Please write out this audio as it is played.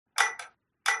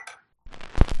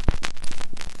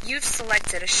You've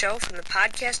selected a show from the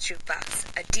Podcast Jukebox,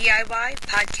 a DIY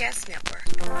podcast network.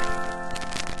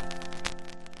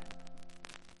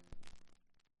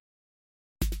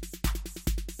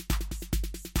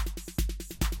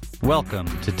 Welcome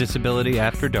to Disability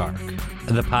After Dark,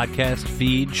 the podcast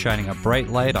feed shining a bright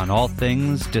light on all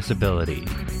things disability.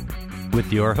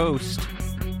 With your host,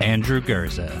 Andrew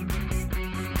Gurza.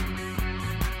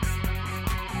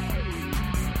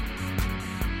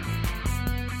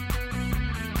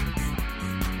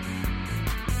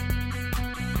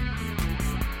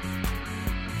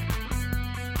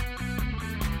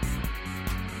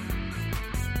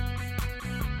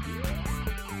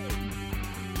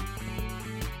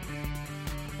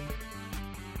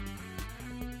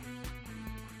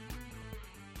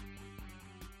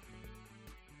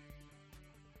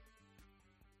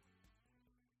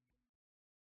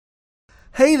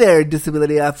 Hey there,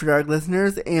 Disability After Dark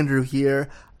listeners, Andrew here.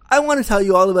 I want to tell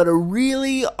you all about a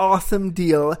really awesome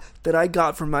deal that I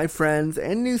got from my friends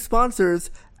and new sponsors,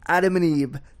 Adam and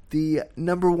Eve, the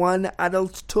 #1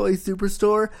 adult toy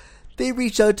superstore. They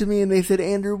reached out to me and they said,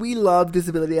 Andrew, we love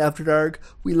Disability After Dark.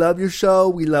 We love your show.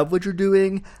 We love what you're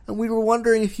doing. And we were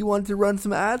wondering if you wanted to run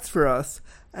some ads for us.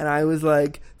 And I was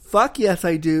like, fuck yes,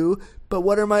 I do. But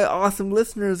what are my awesome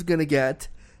listeners going to get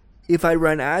if I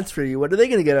run ads for you? What are they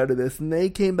going to get out of this? And they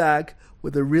came back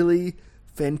with a really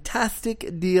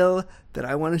fantastic deal that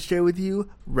I want to share with you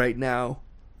right now.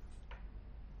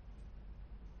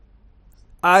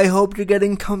 I hope you're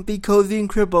getting comfy, cozy, and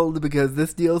crippled because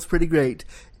this deal is pretty great.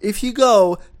 If you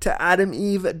go to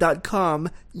adameve.com,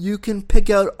 you can pick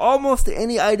out almost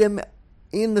any item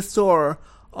in the store,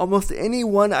 almost any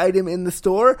one item in the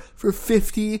store for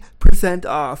 50%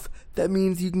 off. That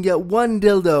means you can get one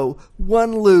dildo,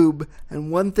 one lube, and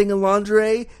one thing of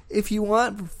lingerie if you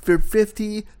want for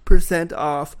 50%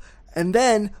 off. And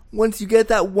then, once you get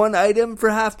that one item for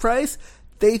half price,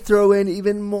 they throw in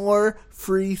even more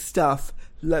free stuff.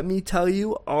 Let me tell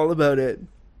you all about it.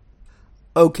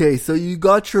 Okay, so you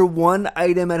got your one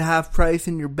item at half price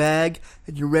in your bag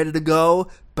and you're ready to go,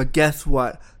 but guess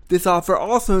what? This offer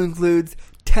also includes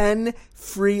 10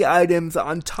 free items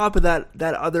on top of that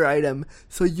other item.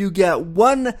 So you get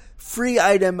one free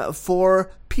item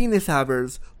for penis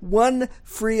havers, one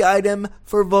free item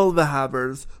for vulva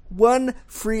havers, one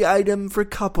free item for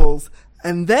couples,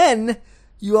 and then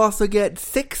you also get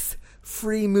 6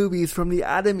 free movies from the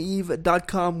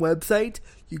adameve.com website.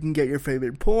 You can get your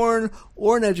favorite porn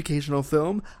or an educational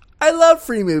film. I love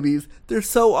free movies. They're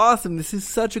so awesome. This is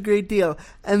such a great deal.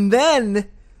 And then,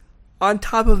 on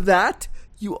top of that,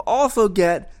 you also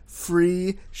get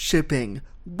free shipping.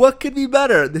 What could be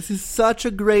better? This is such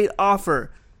a great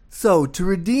offer. So, to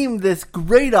redeem this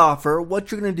great offer,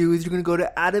 what you're going to do is you're going to go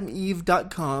to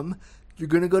adameve.com, you're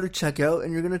going to go to checkout,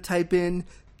 and you're going to type in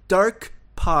Dark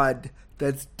Pod.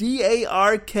 That's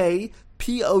DARKPOD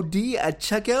at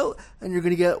checkout, and you're going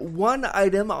to get one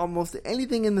item, almost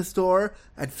anything in the store,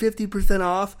 at 50%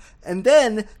 off, and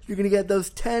then you're going to get those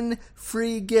 10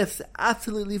 free gifts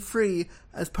absolutely free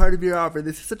as part of your offer.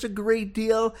 This is such a great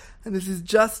deal, and this is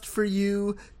just for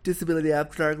you, Disability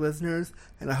After Dark listeners,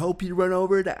 and I hope you run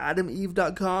over to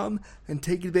adameve.com and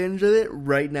take advantage of it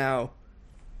right now.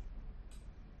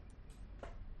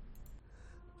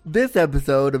 This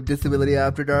episode of Disability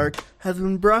After Dark has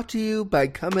been brought to you by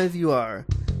Come As You Are.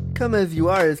 Come As You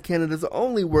Are is Canada's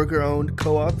only worker-owned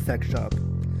co-op sex shop.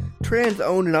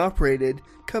 Trans-owned and operated,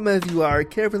 Come As You Are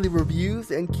carefully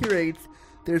reviews and curates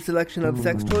their selection of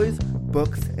sex toys,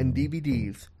 books, and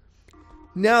DVDs.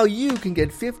 Now you can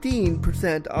get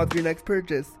 15% off your next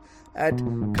purchase at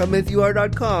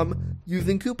comeasyouare.com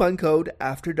using coupon code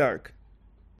AFTERDARK.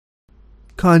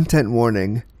 Content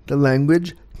warning. The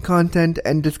language, content,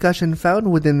 and discussion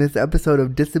found within this episode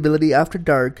of Disability After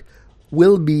Dark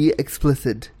will be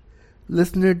explicit.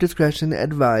 Listener discretion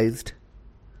advised.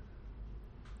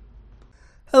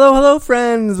 Hello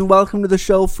friends! Welcome to the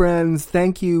show, friends.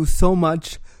 Thank you so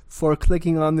much for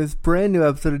clicking on this brand new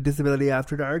episode of Disability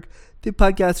After Dark, the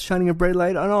podcast shining a bright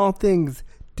light on all things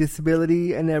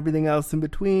disability and everything else in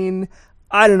between.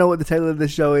 I don't know what the title of the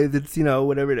show is. It's,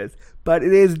 whatever it is. But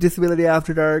it is Disability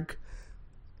After Dark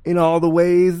in all the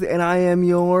ways, and I am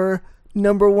your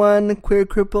 #1 queer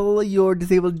cripple, your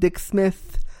disabled Dick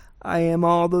Smith. I am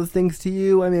all those things to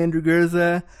you. I'm Andrew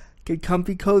Gurza. Get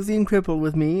comfy, cozy, and crippled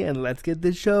with me, and let's get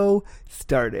this show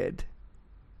started.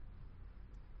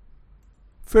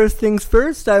 First things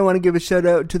first, I want to give a shout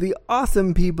out to the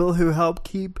awesome people who help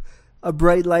keep a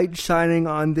bright light shining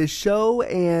on this show,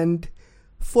 and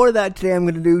for that today I'm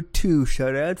going to do 2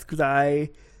 shout outs because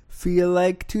I feel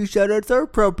like 2 shoutouts are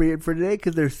appropriate for today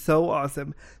because they're so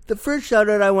awesome. The first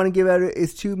shoutout I want to give out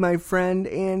is to my friend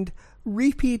and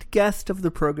repeat guest of the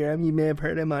program. You may have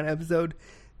heard him on episode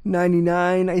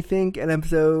 99, I think, and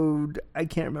episode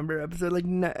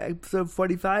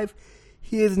 45.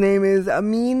 His name is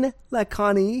Amin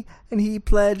Lakhani, and he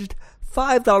pledged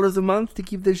 $5 a month to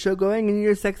keep this show going, and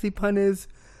your sexy pun is,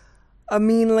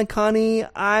 Amin Lakhani,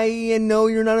 I know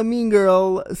you're not a mean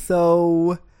girl,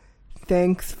 so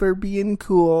thanks for being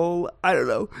cool. I don't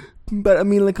know. But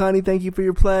Amin Lakhani, thank you for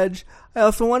your pledge. I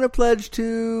also want to pledge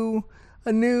to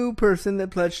a new person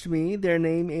that pledged to me. Their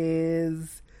name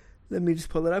is, let me just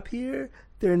pull it up here.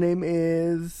 Their name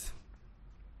is,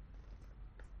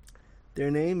 I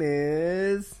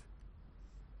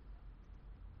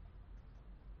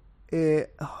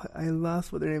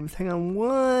lost what their name is. Hang on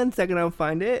 1 second, I'll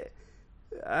find it.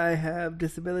 I have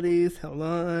disabilities. Hold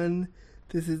on.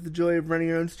 This is the joy of running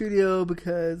your own studio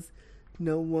because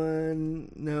no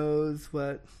one knows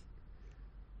what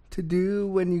to do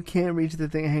when you can't reach the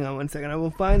thing. Hang on 1 second. I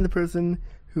will find the person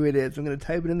who it is. I'm going to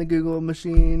type it in the Google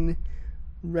machine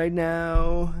right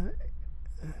now.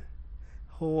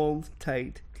 Hold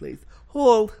tight, please.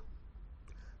 Hold.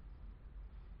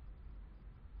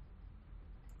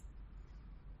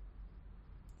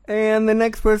 And the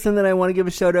next person that I want to give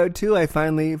a shout out to, I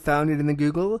finally found it in the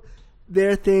Google.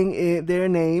 Their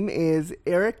name is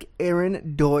Eric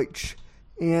Aaron Deutsch.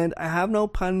 And I have no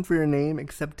pun for your name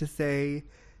except to say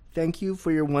thank you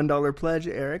for your $1 pledge,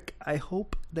 Eric. I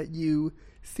hope that you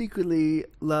secretly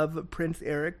love Prince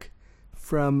Eric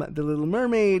from The Little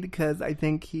Mermaid because I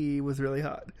think he was really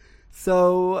hot.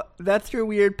 So that's your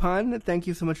weird pun. Thank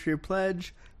you so much for your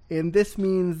pledge. And this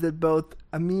means that both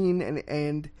Amin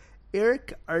and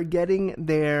Eric are getting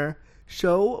their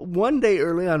show one day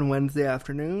early on Wednesday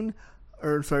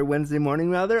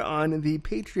morning on the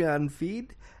Patreon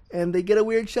feed, and they get a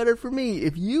weird shout out for me.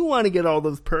 If you want to get all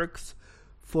those perks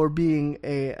for being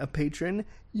a patron,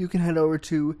 you can head over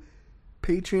to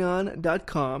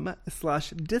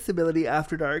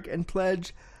patreon.com/disabilityafterdark and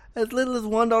pledge as little as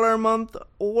 $1 a month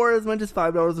or as much as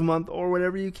 $5 a month or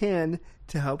whatever you can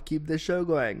to help keep this show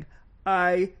going.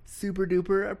 I super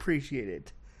duper appreciate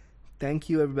it. Thank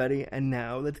you, everybody. And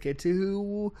now let's get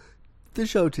to the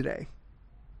show today.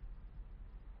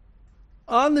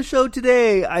 On the show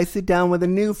today, I sit down with a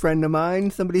new friend of mine,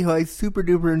 somebody who I super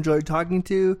duper enjoyed talking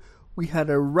to. We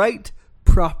had a right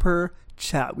proper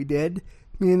chat, we did,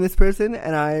 me and this person,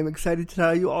 and I am excited to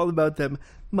tell you all about them.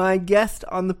 My guest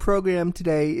on the program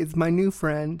today is my new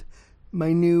friend,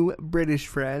 my new British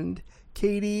friend,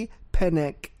 Katie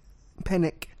Pennick.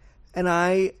 And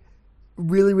I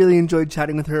really, really enjoyed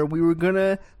chatting with her. We were going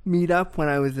to meet up when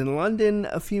I was in London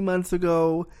a few months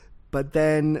ago, but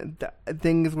then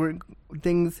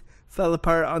things fell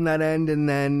apart on that end, and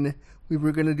then we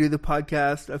were going to do the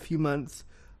podcast a few months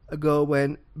ago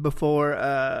before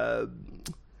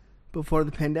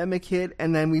the pandemic hit,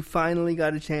 and then we finally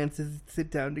got a chance to sit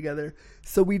down together.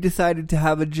 So we decided to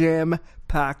have a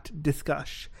jam-packed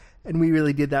discussion, and we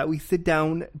really did that. We sit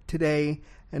down today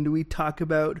and we talk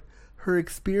about her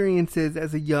experiences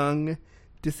as a young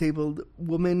disabled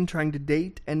woman trying to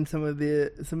date and some of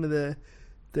the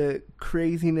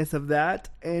craziness of that.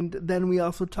 And then we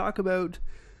also talk about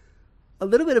a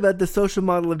little bit about the social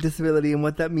model of disability and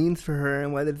what that means for her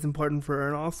and why that's important for her,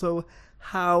 and also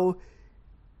how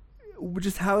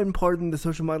important the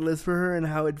social model is for her and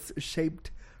how it's shaped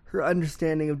her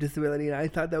understanding of disability. And I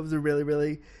thought that was a really,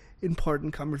 really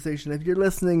important conversation. If you're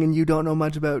listening and you don't know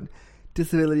much about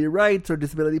disability rights or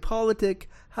disability politic,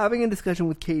 having a discussion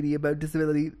with Katie about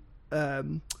disability,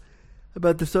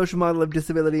 about the social model of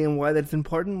disability and why that's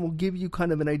important will give you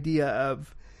kind of an idea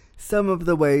of some of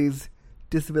the ways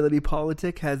disability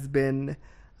politic has been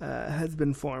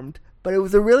formed. But it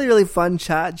was a really, really fun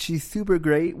chat. She's super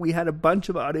great. We had a bunch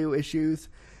of audio issues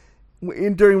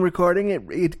during recording.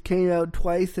 It came out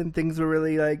twice and things were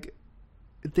really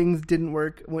things didn't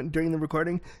work during the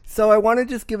recording. So I want to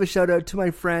just give a shout out to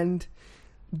my friend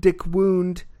Dick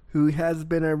Wound, who has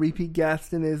been a repeat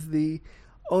guest and is the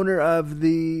owner of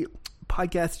the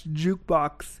podcast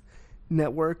Jukebox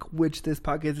Network, which this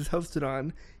podcast is hosted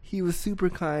on. He was super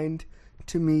kind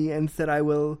to me and said, I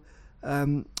will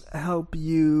help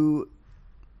you.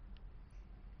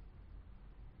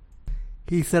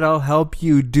 He said, I'll help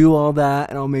you do all that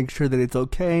and I'll make sure that it's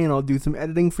okay and I'll do some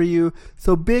editing for you.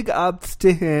 So big ups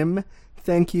to him.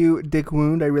 Thank you, Dick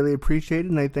Wound. I really appreciate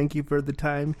it, and I thank you for the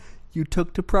time you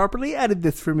took to properly edit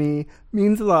this for me.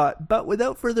 Means a lot. But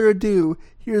without further ado,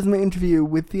 here's my interview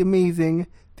with the amazing,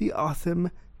 the awesome,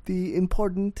 the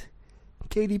important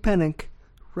Katie Pennick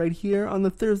right here on the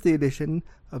Thursday edition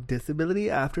of Disability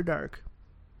After Dark.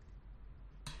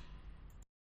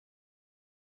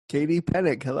 Katie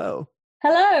Pennick, hello.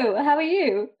 Hello, how are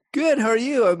you? Good, how are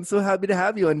you? I'm so happy to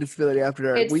have you on Disability After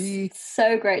Dark. It's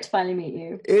so great to finally meet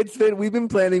you. We've been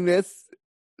planning this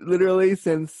literally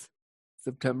since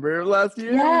September of last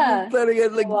year. Yeah. We've been planning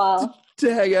it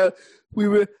to hang out.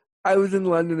 I was in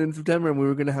London in September and we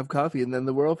were going to have coffee, and then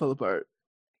the world fell apart.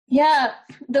 Yeah,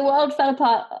 the world fell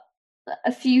apart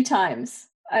a few times.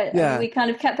 We kind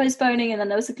of kept postponing, and then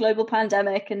there was a global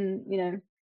pandemic, and here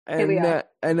we are.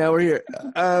 And now we're here.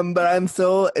 But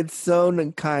it's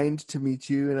so kind to meet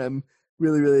you, and I'm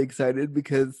really, really excited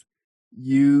because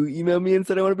you emailed me and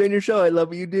said I want to be on your show. I love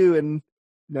what you do, and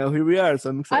now here we are, so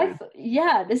I'm excited.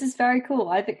 This is very cool.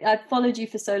 I've followed you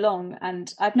for so long,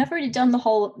 and I've never really done the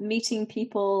whole meeting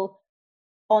people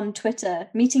on Twitter,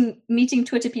 meeting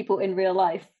Twitter people in real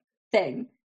life thing.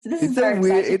 So this is very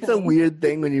exciting. It's a weird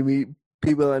thing when you meet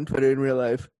people on Twitter in real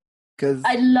life. Because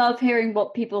I love hearing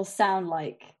what people sound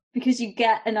like, because you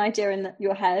get an idea in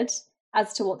your head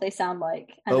as to what they sound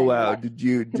like. And oh wow!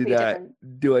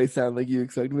 Do I sound like you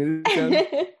expect me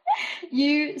to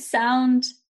sound?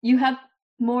 You have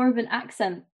more of an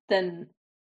accent than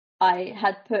I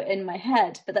had put in my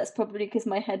head, but that's probably because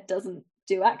my head doesn't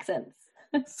do accents.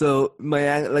 So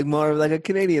my more of like a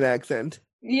Canadian accent.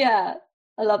 Yeah,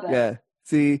 I love it. Yeah,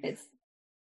 see,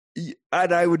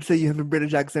 and I would say you have a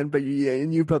British accent, but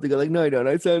you probably go like, no, I don't.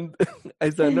 I sound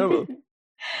normal.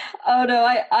 Oh no,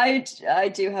 I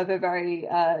do have a very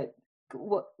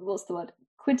what's the word?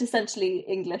 Quintessentially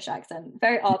English accent.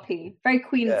 Very RP, very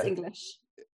Queen's English.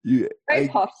 Very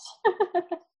posh.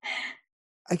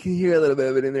 I can hear a little bit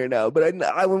of it in there now, but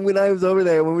when I was over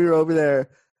there, when we were over there,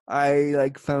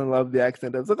 I fell in love with the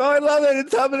accent. I was like, oh, I love it!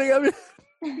 It's happening. I'm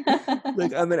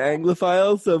an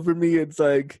Anglophile, so for me, it's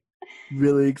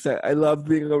really exciting. I love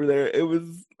being over there. It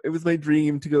was my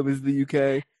dream to go visit the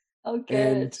UK. Oh, good.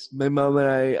 And my mom and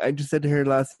I just said to her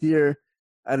last year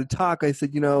at a talk, I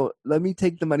said, let me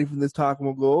take the money from this talk and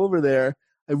we'll go over there.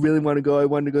 I really want to go. I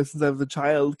wanted to go since I was a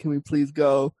child. Can we please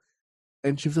go?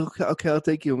 And she was like, okay, I'll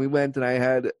take you. And we went, and I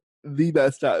had the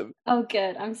best time. Oh,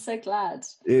 good. I'm so glad.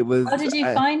 It was. How did you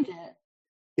find it?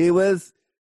 It was.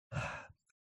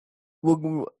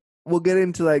 We'll get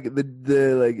into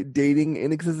the dating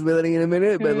inaccessibility in a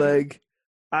minute, but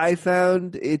I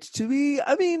found it to be.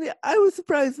 I mean, I was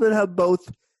surprised about how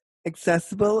both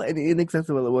accessible and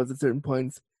inaccessible it was at certain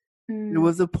points. There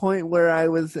was a point where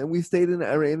we stayed in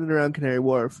and around Canary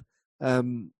Wharf,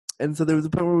 and so there was a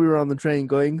point where we were on the train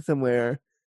going somewhere,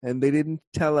 and they didn't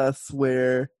tell us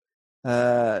where.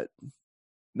 Then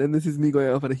this is me going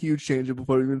off on a huge tangent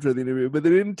before we even started the interview, but they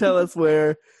didn't tell us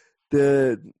where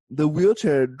the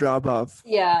wheelchair drop off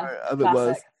of it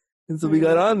was, and so we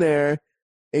got on there.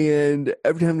 And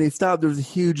every time they stopped, there was a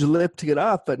huge lip to get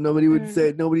off, but nobody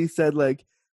said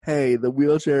hey, the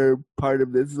wheelchair part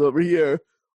of this is over here,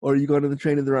 or you going to the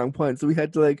train at the wrong point. So we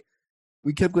had to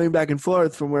we kept going back and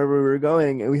forth from wherever we were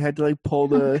going, and we had to pull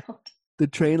the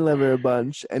train lever a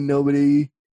bunch, and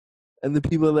the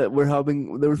people that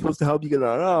were supposed to help you get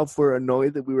on and off were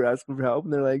annoyed that we were asking for help,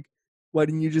 and they're like, why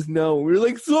didn't you just know? We were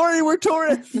like, sorry, we're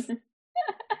tourists.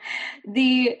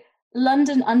 The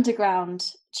London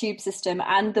Underground tube system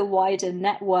and the wider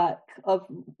network of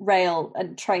rail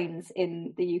and trains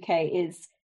in the UK is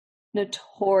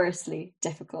notoriously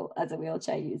difficult as a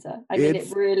wheelchair user. I mean, it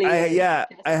really is. Yeah,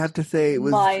 I have to say it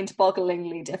was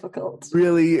mind-bogglingly difficult.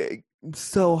 Really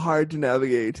so hard to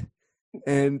navigate.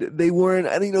 And they weren't,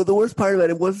 the worst part of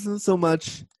it wasn't so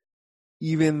much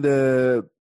even the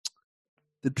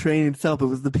train itself. It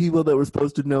was the people that were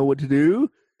supposed to know what to do.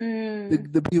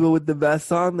 The people with the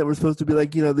vests on that were supposed to be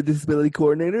the disability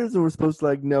coordinators and were supposed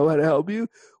to know how to help you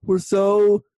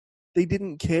they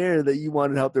didn't care that you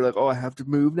wanted help. They're like, oh, I have to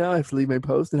move now. I have to leave my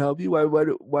post and help you. Why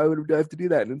would I have to do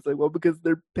that? And it's well, because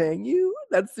they're paying you.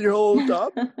 That's your whole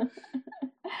job.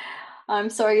 I'm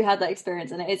sorry you had that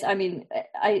experience. And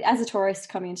as a tourist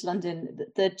coming into London,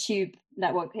 the tube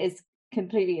network is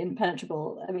completely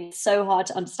impenetrable. I mean, it's so hard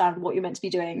to understand what you're meant to be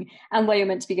doing and where you're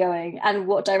meant to be going and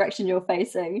what direction you're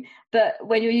facing. But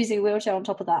when you're using a wheelchair on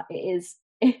top of that, it is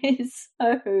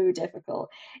so difficult.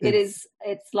 It is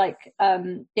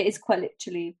quite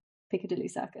literally Piccadilly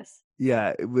Circus.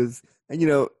 Yeah, it was. And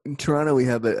in Toronto we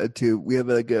have a tube. We have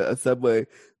a subway,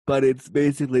 but it's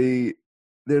basically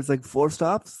there's 4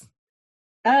 stops.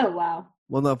 Oh wow.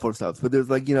 Well, not 4 stops, but there's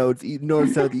it's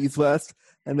north, south, east, west,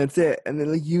 and that's it. And then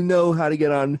how to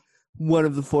get on one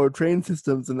of the 4 train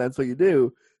systems, and that's what you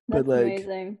do. That's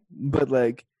amazing. But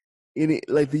in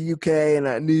the UK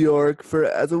and New York,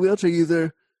 as a wheelchair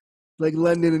user, like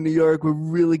London and New York were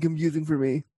really confusing for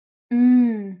me.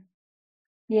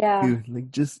 Yeah. Dude,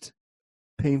 like just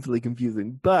painfully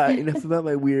confusing. But enough about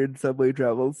my weird subway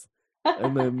travels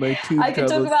and my tube I could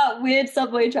travels. talk about weird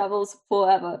subway travels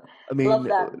forever. I Love mean,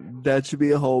 that. that should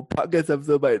be a whole podcast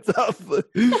episode by itself.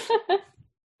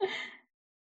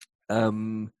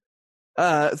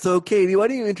 So Katie, why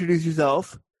don't you introduce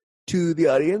yourself to the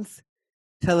audience?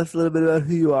 Tell us a little bit about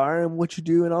who you are and what you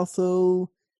do, and also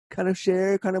kind of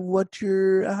share kind of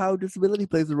how disability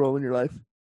plays a role in your life.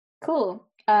 Cool.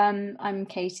 I'm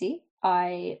Katie.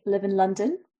 I live in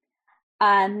London,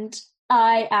 and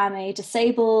I am a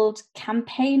disabled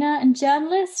campaigner and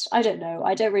journalist. I don't know.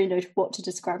 I don't really know what to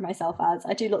describe myself as.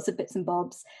 I do lots of bits and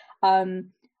bobs.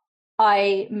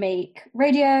 I make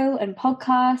radio and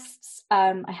podcasts.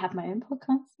 I have my own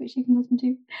podcast, which you can listen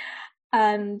to.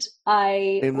 And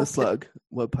Nameless plug.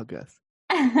 What podcast?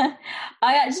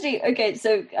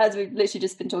 So as we've literally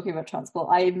just been talking about transport,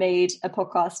 I made a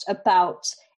podcast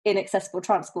about inaccessible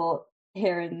transport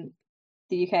here in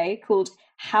the UK called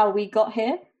How We Got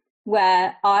Here,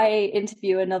 where I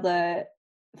interview another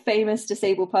famous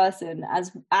disabled person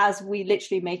as we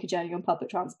literally make a journey on public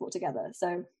transport together.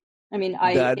 So, I mean,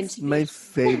 That's my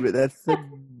favorite. That's the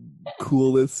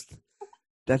coolest.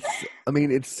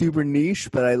 It's super niche,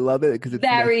 but I love it because it's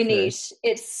very niche.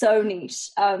 It's so niche.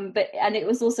 And it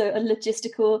was also a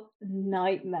logistical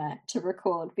nightmare to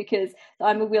record because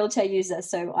I'm a wheelchair user,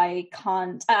 so I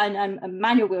can't, and I'm a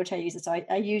manual wheelchair user, so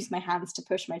I use my hands to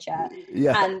push my chair.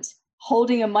 Yeah. And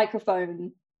holding a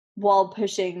microphone while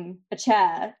pushing a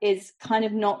chair is kind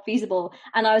of not feasible.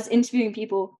 And I was interviewing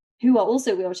people who are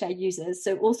also wheelchair users,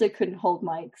 so also couldn't hold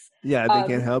mics. Yeah, they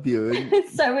can't help you.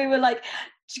 So we were like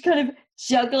kind of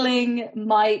juggling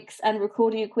mics and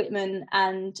recording equipment,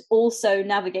 and also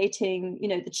navigating,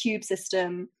 the tube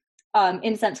system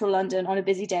in central London on a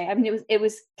busy day. I mean, it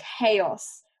was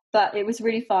chaos, but it was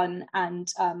really fun.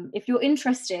 And if you're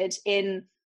interested in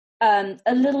a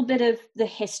little bit of the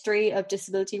history of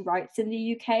disability rights in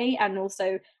the UK, and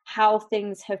also how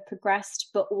things have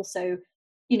progressed, but also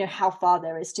how far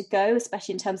there is to go,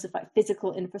 especially in terms of like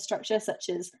physical infrastructure such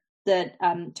as the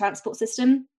transport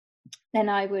system, then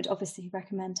I would obviously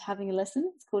recommend having a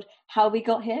listen. It's called How We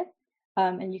Got Here,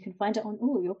 and you can find it on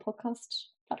all your podcast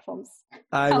platforms.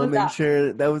 I will make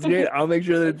sure. That was great. I'll make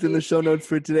sure that it's in the show notes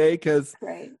for today, because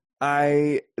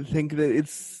I think that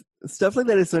it's stuff like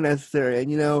that is so necessary.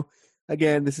 And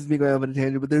again, this is me going off on a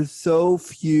tangent, but there's so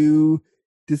few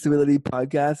disability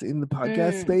podcasts in the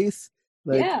podcast space.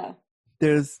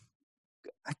 There's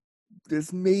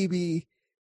maybe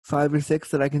 5 or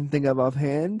 6 that I can think of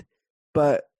offhand,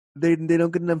 but they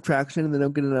don't get enough traction, and they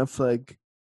don't get enough they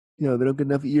don't get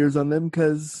enough ears on them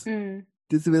because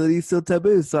disability is still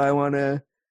taboo. So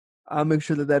I'll make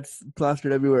sure that that's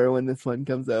plastered everywhere when this one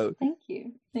comes out. Thank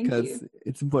you. Because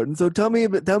it's important. So tell me a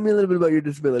little bit about your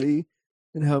disability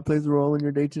and how it plays a role in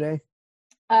your day to day.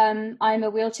 I'm a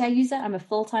wheelchair user. I'm a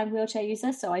full-time wheelchair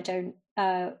user, so I don't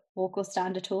walk or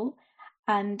stand at all.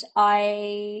 And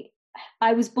I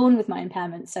was born with my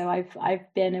impairment, so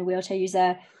I've been a wheelchair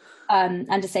user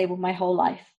and disabled my whole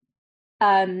life.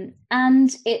 And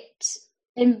it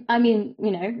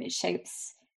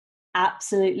shapes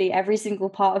absolutely every single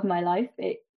part of my life.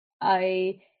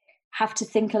 I have to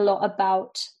think a lot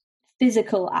about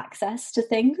physical access to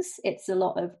things. It's a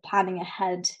lot of planning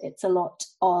ahead. It's a lot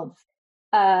of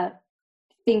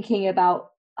thinking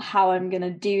about how I'm going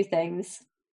to do things.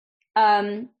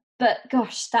 But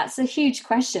gosh, that's a huge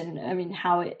question. I mean,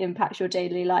 how it impacts your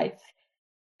daily life.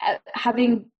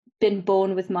 Having been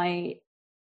born with my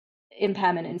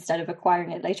impairment instead of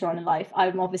acquiring it later on in life,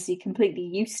 I'm obviously completely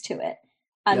used to it.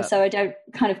 And so I don't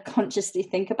kind of consciously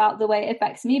think about the way it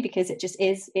affects me, because it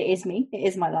is me. It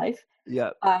is my life.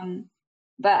 Yeah.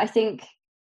 But I think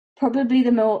probably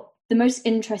the most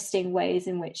interesting ways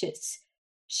in which it's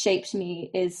shaped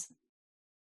me is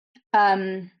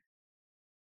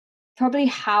probably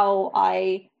how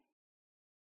I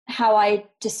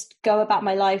just go about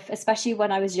my life, especially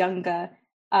when I was younger,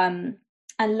 and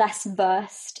less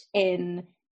versed in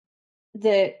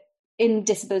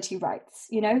disability rights.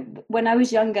 When I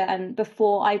was younger and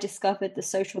before I discovered the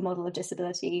social model of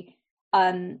disability,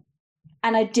 and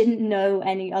I didn't know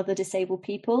any other disabled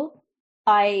people,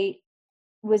 I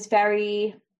was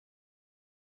very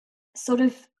sort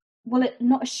of,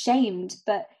 not ashamed,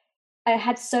 but I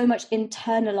had so much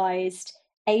internalized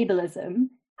ableism,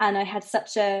 and I had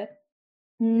such a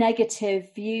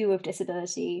negative view of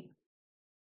disability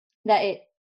that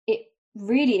it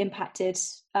really impacted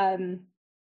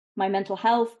my mental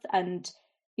health and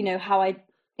how I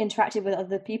interacted with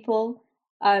other people.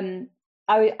 I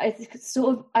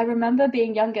I remember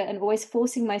being younger and always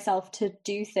forcing myself to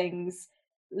do things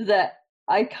that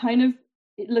I kind of,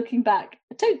 looking back,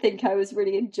 I don't think I was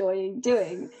really enjoying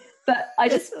doing, but I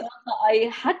just felt that I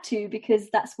had to because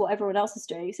that's what everyone else was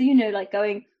doing. So, like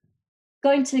going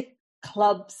to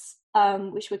clubs,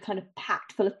 which were kind of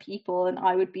packed full of people, and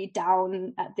I would be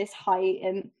down at this height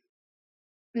and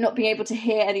not being able to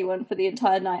hear anyone for the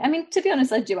entire night. I mean, to be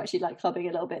honest, I do actually like clubbing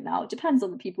a little bit now. It depends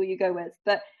on the people you go with,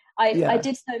 but I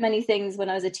did so many things when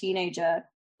I was a teenager,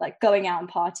 like going out and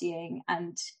partying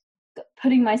and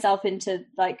putting myself into,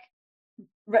 like,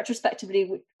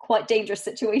 retrospectively quite dangerous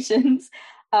situations,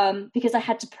 because I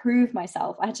had to prove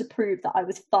myself. I had to prove that I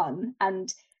was fun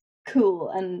and cool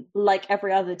and like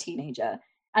every other teenager.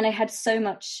 And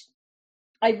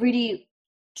I really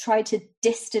tried to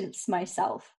distance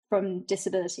myself from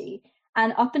disability.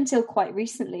 And up until quite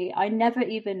recently, I never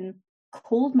even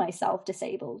called myself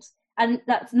disabled. And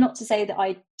that's not to say that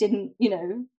I didn't,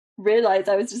 realize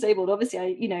I was disabled. Obviously,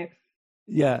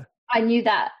 I knew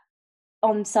that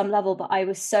on some level, but I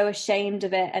was so ashamed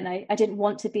of it. And I didn't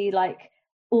want to be like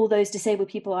all those disabled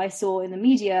people I saw in the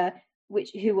media,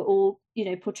 who were all,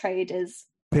 portrayed as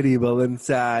pitiable and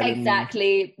sad.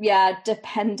 Exactly.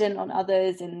 Dependent on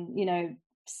others and,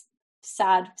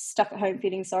 sad, stuck at home,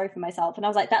 feeling sorry for myself. And I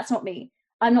was like, that's not me.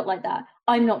 I'm not like that.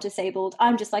 I'm not disabled.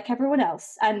 I'm just like everyone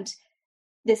else. And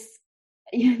the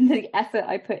effort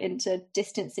I put into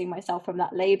distancing myself from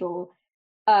that label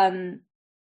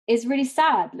is really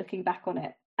sad looking back on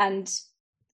it. And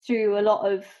through a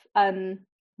lot of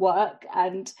work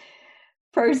and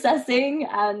processing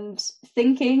and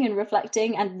thinking and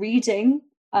reflecting and reading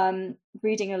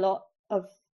a lot of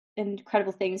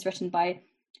incredible things written by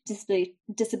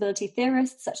disability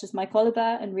theorists such as Mike Oliver,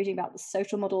 and reading about the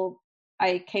social model,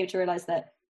 I came to realize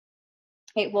that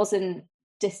it wasn't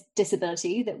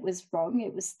disability that was wrong.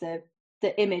 It was the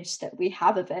image that we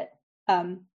have of it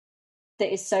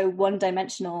that is so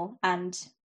one-dimensional and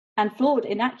flawed,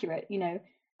 inaccurate,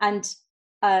 and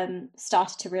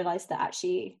started to realize that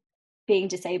actually being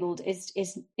disabled is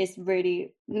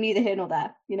really neither here nor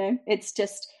there.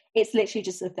 It's literally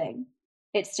just a thing.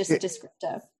 It's just a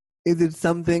descriptor. Is it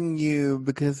something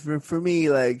because for me,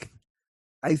 like,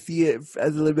 I see it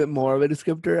as a little bit more of a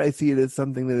descriptor. I see it as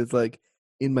something that is like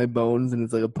in my bones, and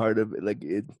it's like a part of it. Like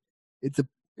it's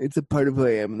a part of who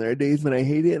I am. And there are days when I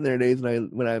hate it, and there are days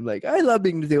when I'm like, I love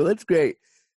being disabled. That's great.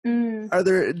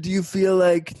 Do you feel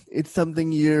like it's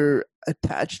something you're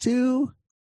attached to?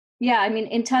 Yeah, I mean,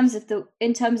 in terms of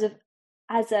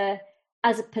as a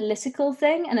political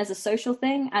thing and as a social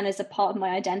thing and as a part of my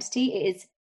identity, it is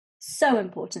so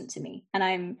important to me.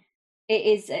 And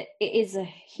it is a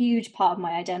huge part of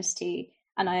my identity,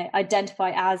 and I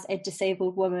identify as a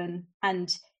disabled woman,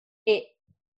 and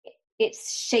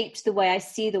it's shaped the way I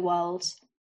see the world.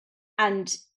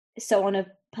 And so on a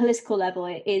political level,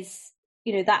 it is,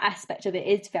 that aspect of it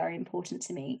is very important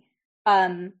to me.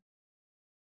 But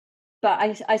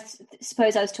I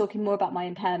suppose I was talking more about my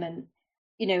impairment.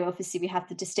 Obviously we have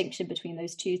the distinction between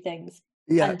those two things.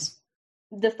 Yeah. And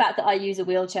the fact that I use a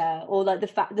wheelchair, or like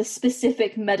the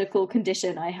specific medical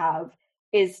condition I have,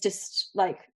 is just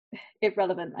like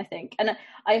irrelevant, I think. And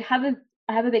I have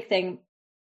a big thing.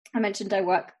 I mentioned I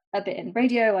work a bit in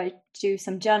radio. I do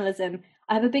some journalism.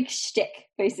 I have a big shtick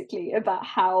basically about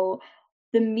how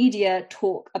the media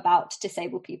talk about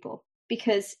disabled people,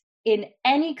 because in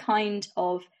any kind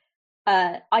of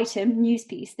item, news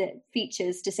piece that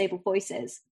features disabled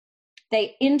voices,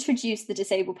 they introduce the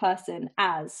disabled person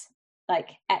as like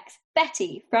ex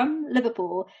Betty from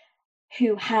Liverpool,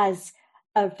 who has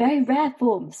a very rare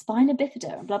form of spina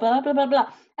bifida, and blah blah blah blah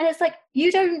blah. And it's like,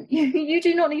 you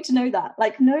do not need to know that.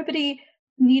 Like, nobody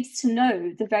needs to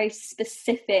know the very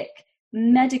specific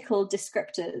medical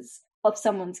descriptors of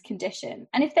someone's condition.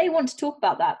 And if they want to talk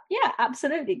about that, yeah,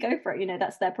 absolutely, go for it.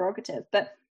 That's their prerogative.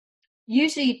 But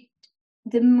usually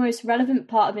the most relevant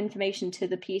part of information to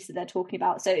the piece that they're talking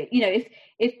about. So,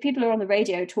 if people are on the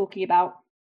radio talking about,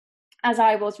 as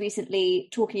I was recently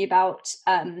talking about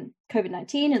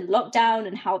COVID-19 and lockdown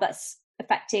and how that's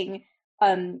affecting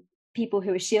people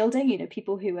who are shielding,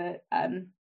 people who are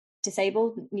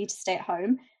disabled, need to stay at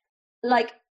home.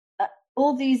 Like,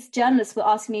 all these journalists were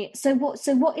asking me, so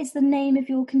what is the name of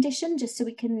your condition, just so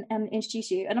we can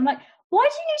introduce you? And I'm like, why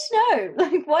do you need to know?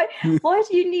 Like, why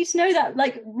do you need to know that?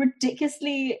 Like,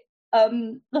 ridiculously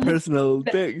personal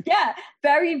thing. Yeah,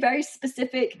 very, very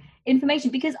specific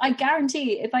information, because I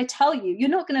guarantee if I tell you, you're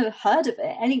not going to have heard of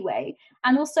it anyway.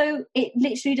 And also, it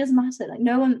literally doesn't matter. Like,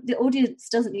 the audience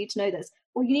doesn't need to know this.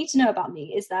 What you need to know about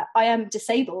me is that I am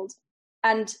disabled,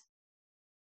 and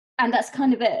And that's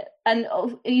kind of it. And,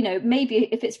 you know, maybe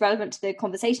if it's relevant to the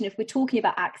conversation, if we're talking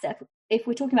about access, and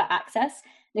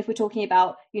if we're talking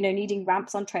about, you know, needing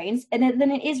ramps on trains, and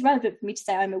then it is relevant for me to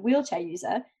say I'm a wheelchair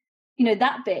user. You know,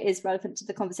 that bit is relevant to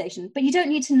the conversation, but you don't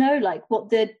need to know like what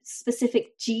the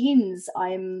specific genes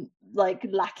I'm like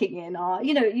lacking in are.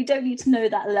 You know, you don't need to know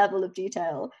that level of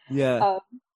detail. Yeah.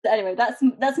 Anyway,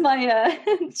 that's my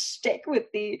shtick with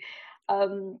the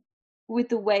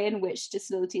way in which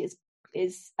disability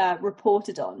is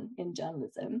reported on in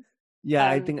journalism. Yeah,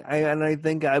 I think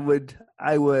I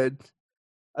would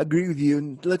agree with you.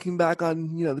 And looking back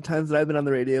on, you know, the times that I've been on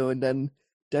the radio and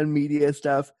done media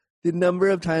stuff, the number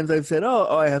of times I've said, oh,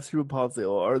 I have cerebral palsy,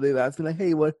 or they've asked me like,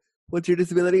 hey, what's your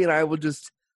disability? And I will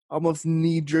just almost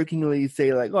knee-jerkingly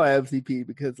say like, oh, I have CP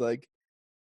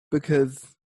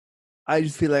because I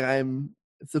just feel like I'm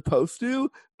supposed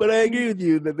to. But I agree with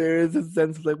you that there is a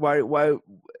sense of like, why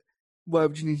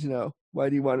would you need to know? Why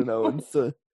do you want to know? And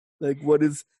so, like,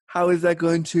 how is that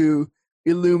going to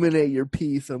illuminate your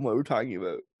piece on what we're talking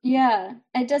about? Yeah,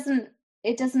 it doesn't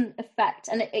affect,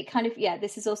 and it kind of, yeah,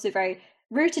 this is also very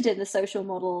rooted in the social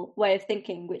model way of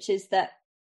thinking, which is that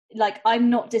like I'm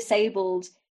not disabled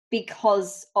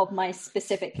because of my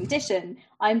specific condition.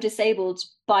 I'm disabled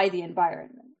by the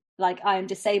environment. Like I'm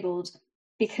disabled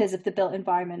because of the built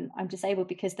environment. I'm disabled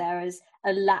because there is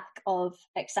a lack of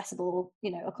accessible,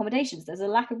 you know, accommodations. There's a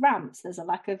lack of ramps. There's a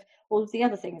lack of all of the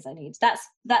other things I need. That's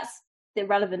the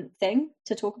relevant thing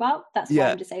to talk about. That's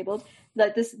why I'm disabled.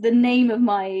 Like the name of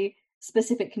my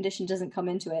specific condition doesn't come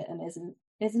into it and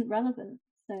isn't relevant.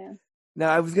 So yeah. Now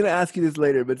I was gonna ask you this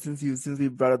later, but since we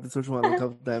brought up the social model a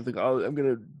couple times, like I'm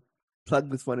gonna plug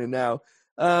this one in now.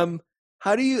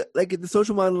 How do you like the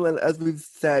social model, as we've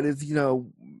said, is, you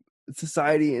know,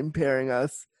 society impairing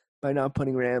us by not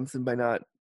putting ramps, and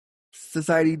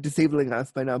society disabling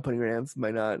us by not putting ramps,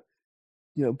 by not,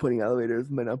 you know, putting elevators,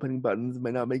 by not putting buttons,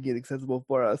 by not making it accessible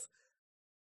for us.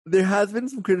 There has been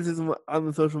some criticism on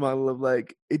the social model of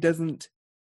like it doesn't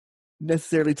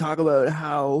necessarily talk about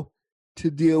how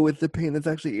to deal with the pain that's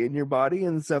actually in your body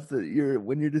and stuff that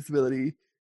when your disability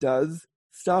does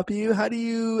stop you. How do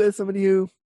you, as somebody who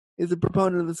is a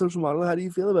proponent of the social model, how do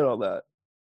you feel about all that?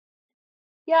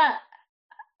 Yeah,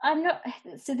 I'm not.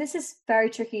 So this is very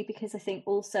tricky because I think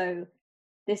also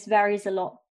this varies a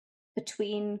lot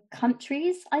between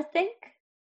countries, I think.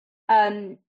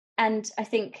 And I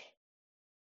think,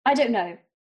 I don't know,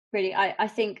 really. I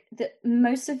think that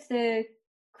most of the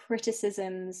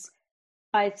criticisms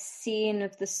I've seen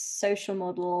of the social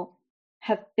model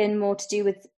have been more to do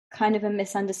with kind of a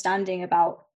misunderstanding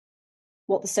about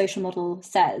what the social model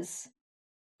says.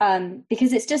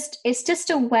 Because it's just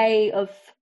a way of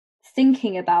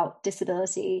thinking about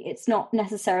disability. It's not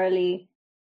necessarily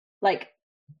like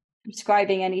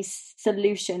prescribing any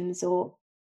solutions or,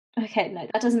 okay, no,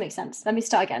 that doesn't make sense. Let me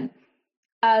start again.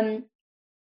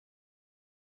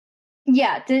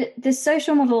 Yeah, the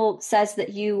social model says that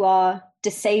you are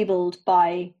disabled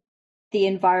by the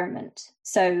environment.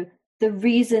 So the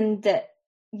reason that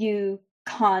you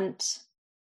can't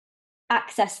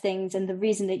access things and the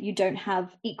reason that you don't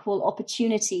have equal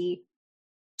opportunity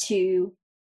to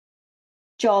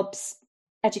jobs,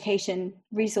 education,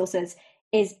 resources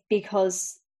is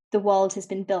because the world has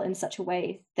been built in such a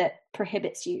way that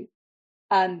prohibits you,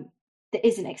 that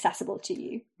isn't accessible to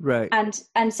you. Right.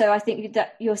 And so I think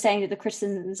that you're saying that the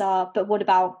criticisms are, but what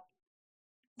about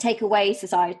take away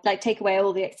society, like take away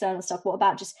all the external stuff? What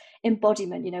about just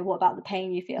embodiment? You know, what about the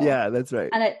pain you feel? Yeah, that's right.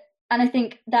 And I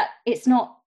think that it's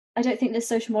not, I don't think the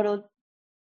social model,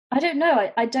 I don't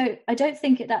know, I don't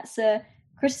think that's a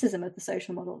criticism of the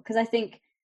social model, because I think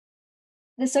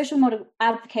the social model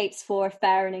advocates for a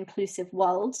fair and inclusive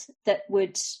world that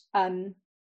would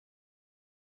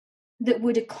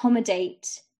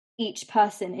accommodate each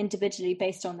person individually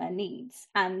based on their needs,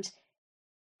 and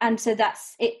so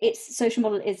that's it. Its social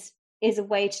model is a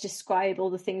way to describe all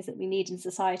the things that we need in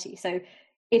society. So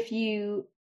if you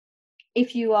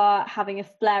are having a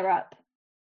flare up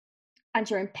and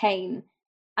you're in pain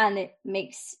and it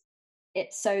makes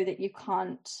it so that you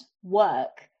can't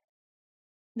work,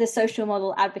 the social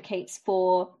model advocates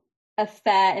for a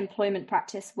fair employment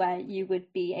practice where you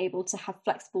would be able to have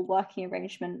flexible working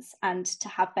arrangements and to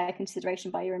have fair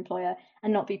consideration by your employer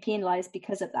and not be penalized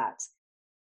because of that.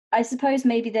 I suppose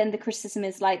maybe then the criticism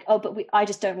is like, oh, but I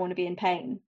just don't want to be in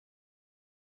pain.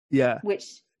 Yeah.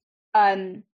 Which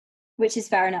is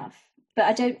fair enough. But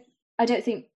I don't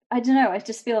know. I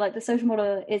just feel like the social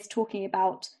model is talking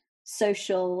about the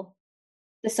social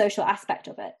aspect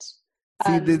of it.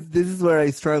 See, this is where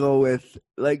I struggle with,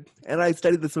 like, and I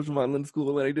studied the social model in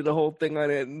school and I did a whole thing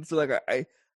on it. And so, like, I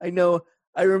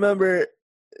remember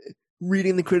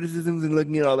reading the criticisms and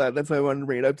looking at all that. That's why I wanted to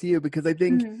bring it up to you, because I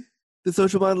think the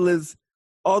social model is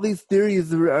all these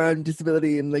theories around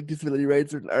disability and like disability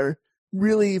rights are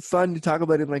really fun to talk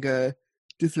about in like a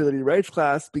disability rights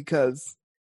class because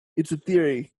it's a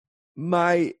theory.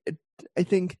 I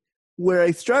think where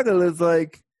I struggle is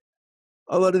like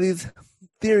a lot of these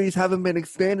theories haven't been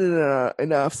expanded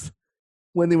enough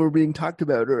when they were being talked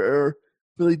about, or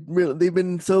really they've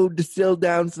been so distilled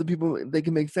down so they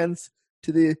can make sense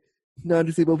to the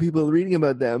non-disabled people reading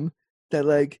about them, that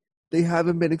like they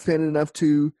haven't been expanded enough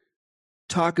to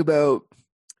talk about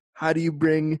how do you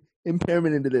bring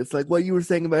impairment into this. Like what you were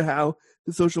saying about how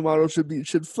the social model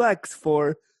should flex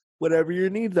for whatever your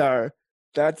needs are.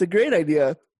 That's a great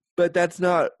idea, but that's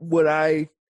not what I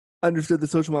understood the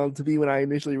social model to be when I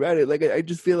initially read it. Like I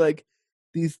just feel like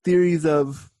these theories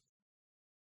of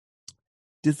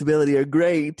disability are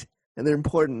great and they're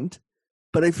important,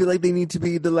 but I feel like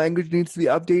the language needs to be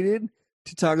updated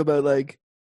to talk about like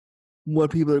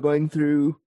what people are going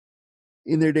through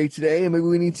in their day to day, and maybe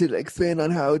we need to expand on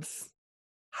how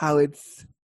it's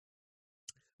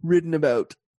written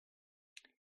about.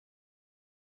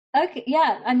 Okay,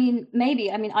 yeah. I mean,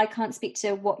 maybe. I mean, I can't speak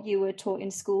to what you were taught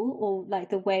in school or like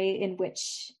the way in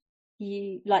which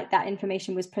you like that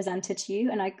information was presented to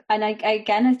you. And I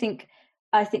again, I think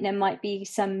there might be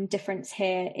some difference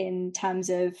here in terms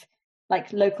of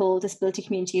like local disability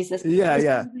communities. There's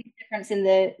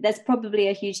probably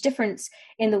a huge difference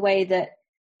in the way that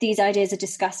these ideas are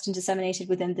discussed and disseminated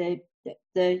within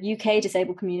the UK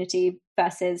disabled community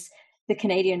versus the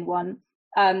Canadian one.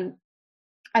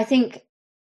 I think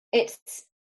it's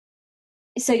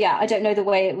so, yeah, I don't know the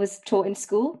way it was taught in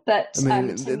school, but I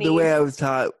mean, the way I was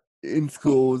taught in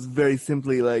school was very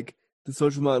simply like the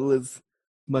social model is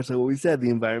much like what we said, the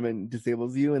environment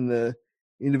disables you, and the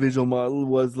individual model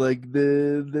was like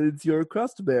that it's your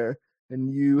cross to bear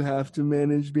and you have to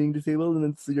manage being disabled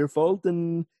and it's your fault.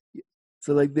 And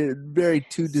so like they're very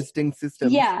two distinct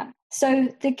systems. Yeah. So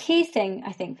the key thing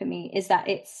I think for me is that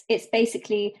it's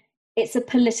basically it's a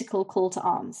political call to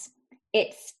arms.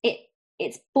 It's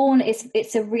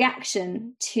a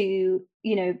reaction to,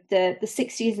 you know, the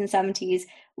 60s and 70s,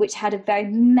 which had a very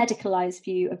medicalized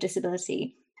view of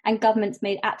disability, and governments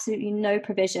made absolutely no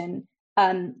provision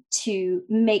to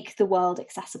make the world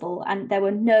accessible, and there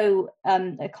were no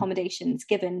accommodations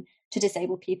given to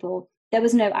disabled people. There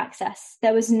was no access.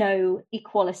 There was no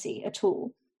equality at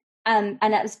all, and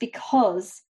that was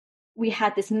because we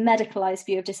had this medicalized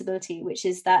view of disability, which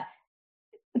is that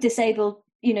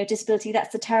disability,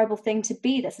 that's a terrible thing to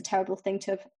be. That's a terrible thing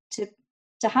to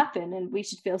happen, and we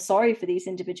should feel sorry for these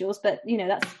individuals. But you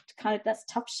know, that's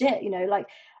tough shit. You know, like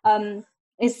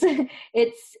it's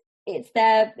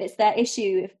their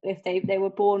issue if they were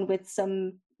born with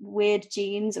some weird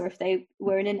genes, or if they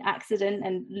were in an accident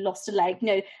and lost a leg. You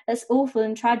know, that's awful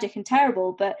and tragic and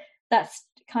terrible, but that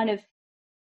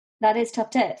is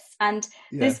tough tits. And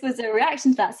This was a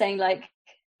reaction to that, saying like,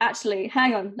 actually,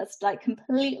 hang on, let's like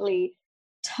completely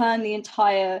turn the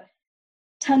entire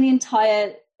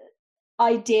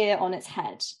idea on its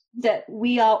head, that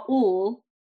we are all,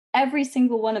 every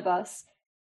single one of us,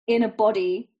 in a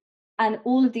body, and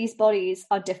all of these bodies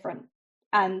are different,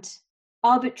 and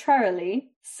arbitrarily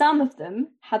some of them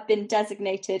have been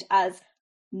designated as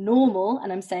normal,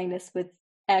 and I'm saying this with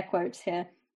air quotes here,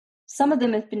 some of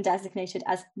them have been designated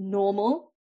as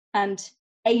normal and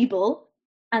able,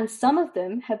 and some of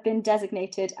them have been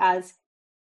designated as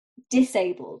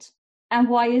disabled. And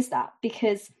why is that?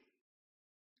 Because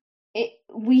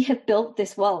we have built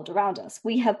this world around us.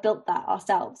 We have built that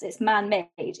ourselves. It's man-made,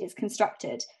 it's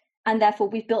constructed. And therefore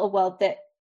we've built a world that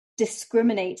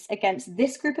discriminates against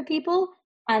this group of people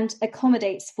and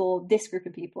accommodates for this group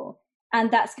of people.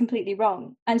 And that's completely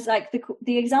wrong. And it's like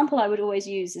the example I would always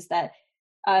use is that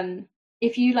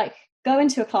if you like go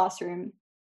into a classroom,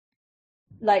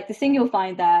 like the thing you'll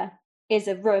find there is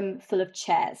a room full of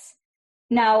chairs.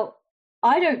 Now,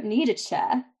 I don't need a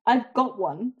chair. I've got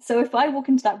one. So if I walk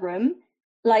into that room,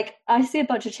 like I see a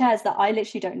bunch of chairs that I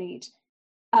literally don't need.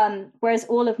 Whereas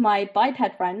all of my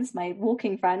biped friends, my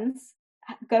walking friends,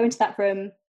 go into that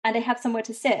room and they have somewhere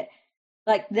to sit.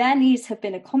 Like their needs have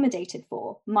been accommodated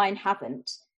for, mine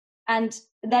haven't. And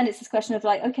then it's this question of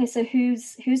like, okay, so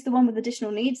who's the one with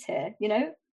additional needs here? You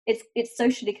know, it's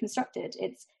socially constructed.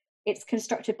 It's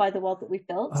constructed by the world that we've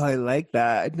built. Oh, I like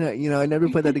that. You know, I never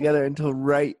put that together until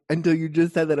you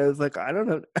just said that. I was like, I don't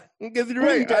know. I guess you're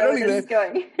right. I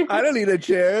don't need a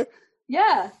chair.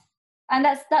 Yeah. And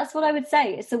that's what I would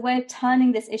say. It's a way of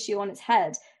turning this issue on its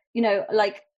head. You know,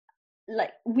 like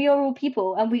we are all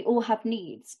people and we all have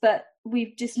needs, but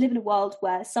we just live in a world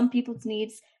where some people's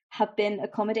needs have been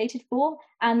accommodated for,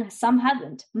 and some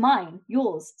haven't. Mine,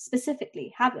 yours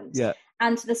specifically, haven't. Yeah.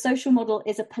 And the social model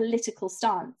is a political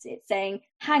stance. It's saying,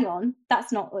 hang on,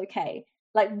 that's not okay.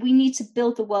 Like, we need to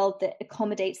build a world that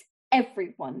accommodates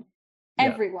everyone,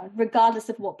 regardless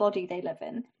of what body they live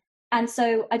in. And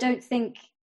so I don't think,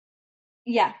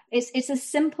 it is a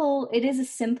simple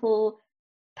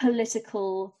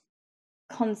political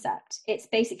concept. It's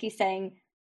basically saying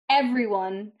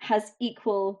everyone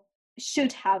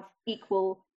should have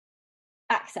equal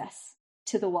access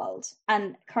to the world,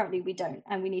 and currently we don't,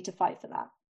 and we need to fight for that.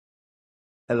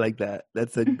 I like that.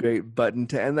 That's a great button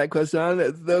to end that question on.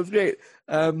 That was great.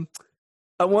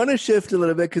 I want to shift a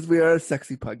little bit because we are a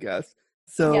sexy podcast.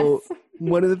 So Yes.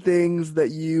 one of the things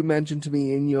that you mentioned to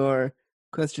me in your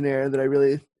questionnaire that I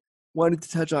really wanted to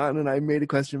touch on, and I made a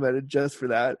question about it just for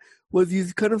that, was you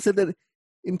kind of said that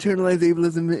internalized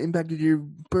ableism impacted your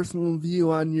personal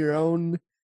view on your own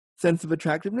sense of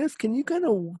attractiveness. Can you kind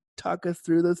of talk us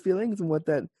through those feelings and what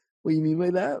you mean by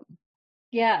that?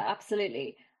 Yeah,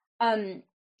 absolutely. And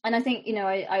I think,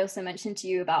 I also mentioned to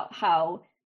you about how,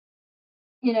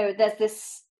 there's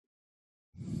this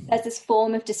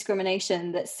form of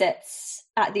discrimination that sits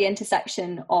at the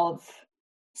intersection of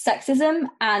sexism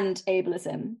and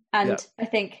ableism. And I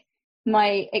think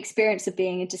my experience of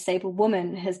being a disabled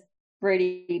woman has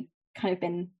really kind of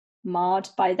been marred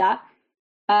by that.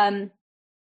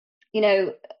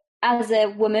 As a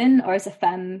woman or as a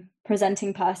femme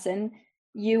presenting person,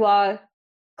 you are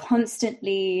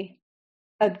constantly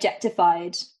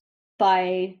objectified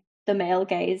by the male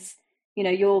gaze.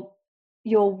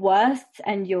 Your worth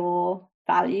and your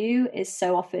value is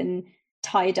so often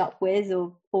tied up with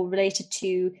or related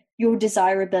to your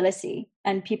desirability,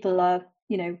 and people are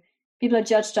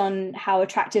judged on how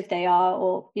attractive they are,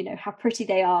 or how pretty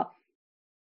they are,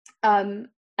 and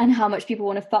how much people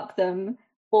want to fuck them,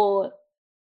 or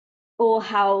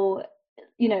how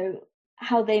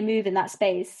how they move in that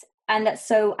space. And that's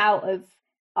so out of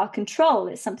our control.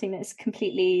 It's something that's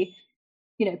completely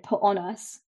put on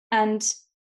us, and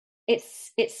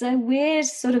it's a weird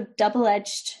sort of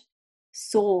double-edged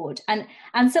sword, and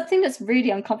something that's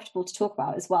really uncomfortable to talk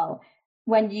about as well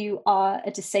when you are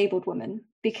a disabled woman,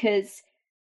 because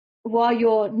while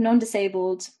your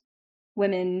non-disabled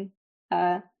women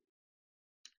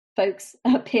folks,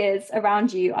 peers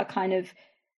around you are kind of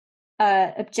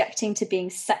objecting to being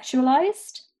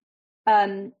sexualized,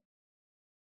 in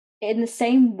the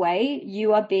same way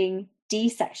you are being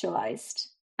desexualized.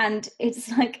 And it's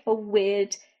like a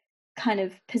weird kind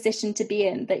of position to be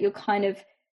in, that you're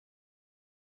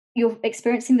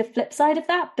experiencing the flip side of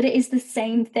that, but it is the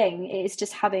same thing. It is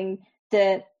just having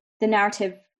the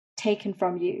narrative taken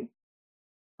from you.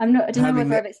 I don't know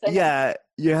whether I've explained. Yeah,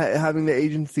 you're having the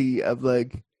agency of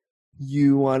like,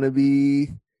 you don't want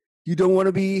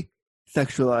to be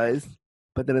sexualized,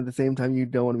 but then at the same time you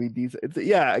don't want to be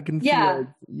I can see that.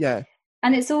 Yeah.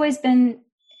 And it's always been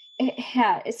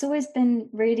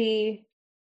really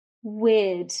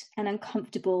weird and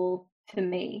uncomfortable for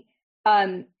me,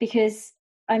 because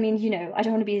I mean, I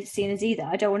don't want to be seen as either.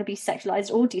 I don't want to be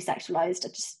sexualized or desexualized. I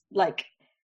just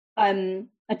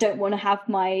I don't want to have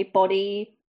my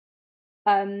body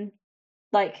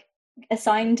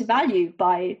assigned value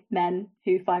by men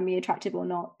who find me attractive or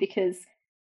not, because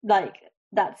I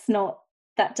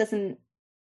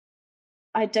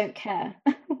don't care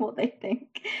what they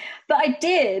think. But I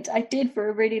did for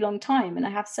a really long time, and I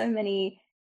have so many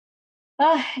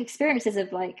experiences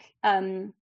of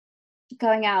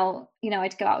going out.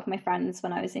 I'd go out with my friends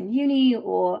when I was in uni,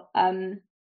 or when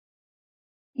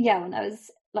I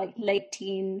was like late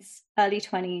teens, early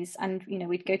 20s, and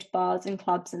we'd go to bars and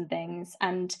clubs and things,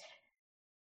 and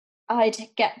I'd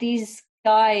get these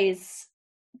guys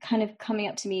kind of coming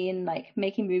up to me and like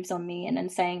making moves on me, and then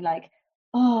saying like,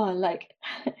 oh, like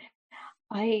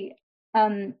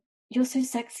you're so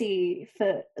sexy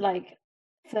for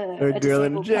a girl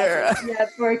in a chair. Yeah,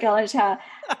 for a girl in a chair.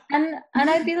 And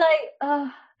I'd be like, oh,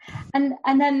 and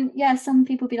then some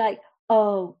people be like,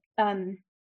 oh,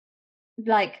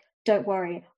 like, don't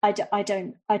worry, I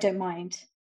don't mind.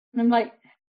 And I'm like,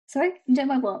 sorry, you don't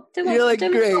mind what? You're like,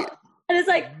 great. And it's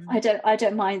like, I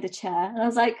don't mind the chair. And I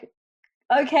was like,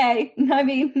 okay, I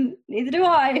mean, neither do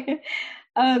I.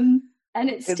 And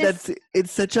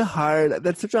it's such a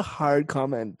hard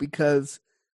comment, because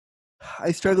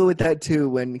I struggle with that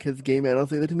too, because gay men will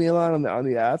say that to me a lot on the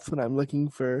apps when I'm looking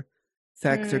for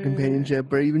sex or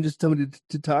companionship, or even just somebody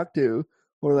to talk to,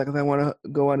 or like if I want to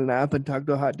go on an app and talk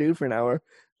to a hot dude for an hour,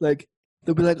 like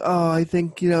they'll be like, oh, I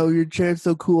think your chair's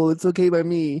so cool, it's okay by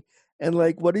me. And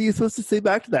like, what are you supposed to say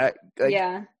back to that?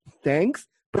 Like, thanks.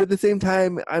 But at the same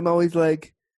time, I'm always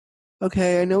like,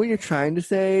 okay, I know what you're trying to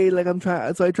say. Like,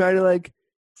 so I try to, like,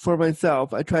 for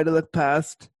myself, I try to look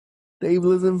past the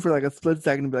ableism for like a split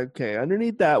second and be like, okay,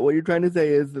 underneath that, what you're trying to say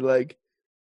is that, like,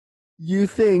 you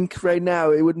think right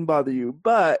now it wouldn't bother you,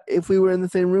 but if we were in the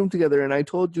same room together and I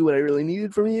told you what I really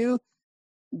needed from you,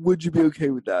 would you be okay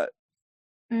with that?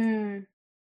 Mm.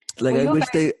 Like, Well,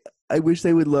 I wish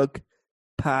they would look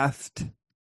past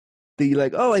the,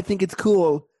 like, oh, I think it's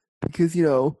cool because, you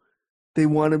know, they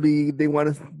want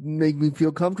to make me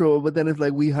feel comfortable, but then it's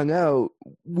like we hung out.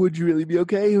 Would you really be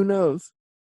okay? Who knows?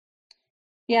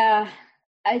 Yeah,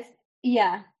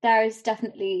 there is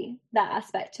definitely that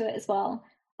aspect to it as well.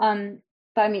 But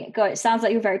I mean, God, it sounds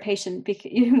like you're very patient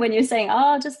because when you're saying,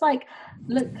 "Oh, just like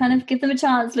look, kind of give them a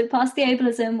chance, look past the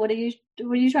ableism." What are you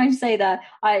trying to say there?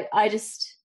 I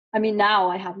mean, now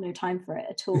I have no time for it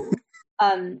at all.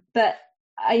 But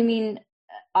I mean,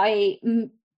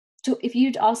 if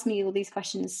you'd asked me all these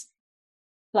questions,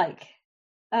 like,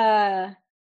 like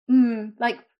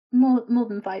more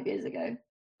than 5 years ago,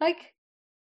 like,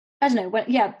 I don't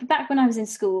know, back when I was in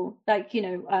school, like, you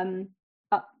know,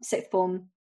 sixth form,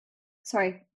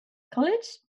 sorry,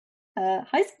 college,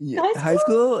 high school, high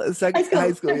school,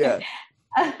 high school, yeah.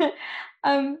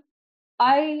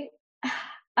 I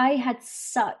had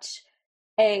such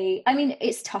I mean,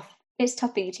 it's tough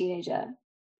being a teenager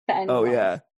for anyone. Oh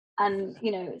yeah. And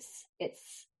you know,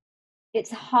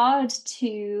 it's hard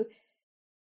to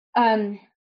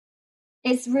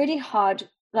it's really hard,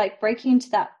 like, breaking into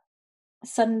that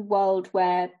sudden world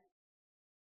where,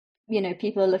 you know,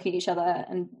 people are looking at each other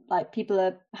and like people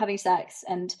are having sex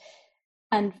and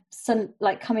some,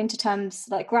 like, coming to terms,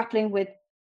 like grappling with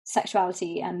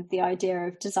sexuality and the idea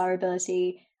of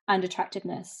desirability and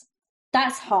attractiveness.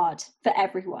 That's hard for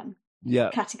everyone.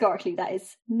 Yeah. Categorically, that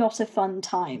is not a fun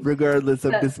time. Regardless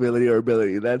of disability or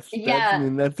ability. That's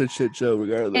a shit show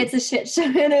regardless. It's a shit show.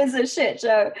 It is a shit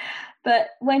show. But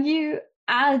when you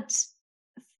add,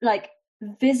 like,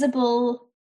 visible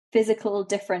physical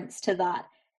difference to that,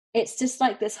 it's just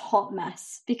like this hot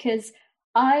mess. Because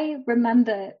I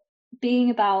remember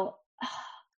being about,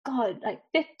 like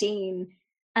 15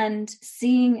 and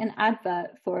seeing an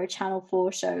advert for a Channel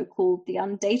 4 show called The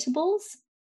Undateables,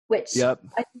 which,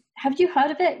 have you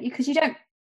heard of it? Because you don't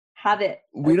have it.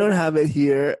 We don't have it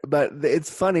here, but it's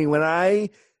funny. When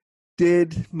I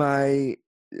did my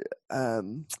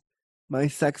my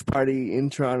sex party in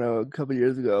Toronto a couple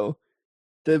years ago,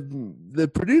 the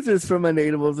producers from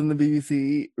Undateables in the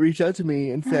BBC reached out to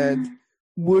me and said,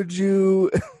 would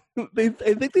you I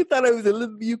think they thought I was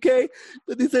in the UK,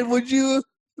 but they said, would you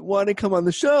want to come on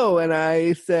the show? And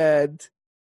I said,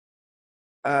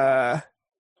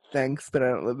 thanks, but I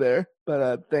don't live there.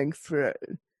 But thanks for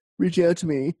reaching out to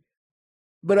me.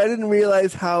 But I didn't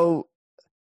realize what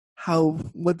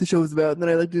the show was about. And then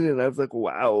I looked at it and I was like,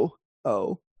 wow.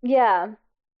 Oh. Yeah.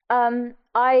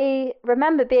 I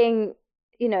remember being,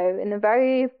 you know, in a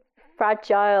very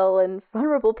fragile and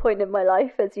vulnerable point in my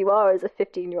life, as you are as a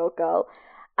 15-year-old girl,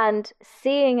 and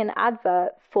seeing an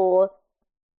advert for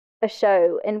a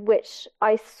show in which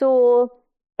I saw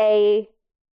a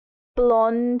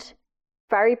blonde,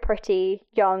 very pretty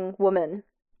young woman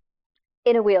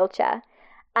in a wheelchair.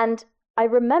 And I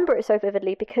remember it so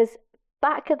vividly because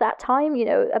back at that time, you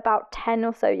know, about 10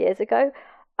 or so years ago,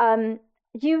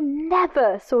 you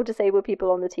never saw disabled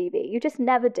people on the TV. You just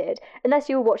never did. Unless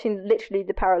you were watching literally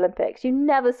the Paralympics. You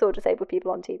never saw disabled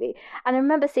people on TV. And I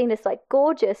remember seeing this, like,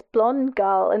 gorgeous blonde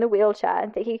girl in a wheelchair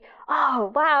and thinking,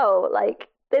 oh, wow, like,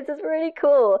 this is really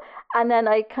cool. And then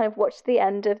I kind of watched the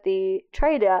end of the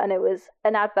trailer and it was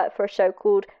an advert for a show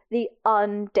called The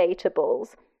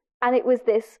Undateables. And it was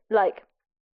this, like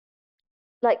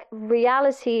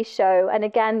reality show. And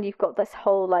again, you've got this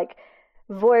whole, like,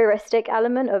 voyeuristic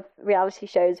element of reality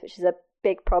shows, which is a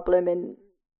big problem in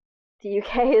the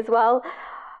UK as well.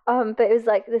 But it was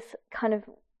like this kind of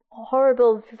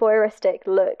horrible voyeuristic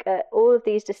look at all of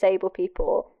these disabled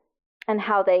people and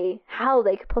how they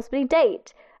could possibly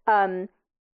date under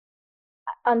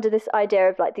this idea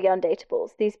of, like, the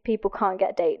undateables. These people can't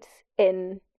get dates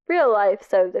in real life,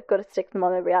 so they've got to stick them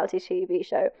on a reality TV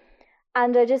show.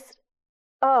 And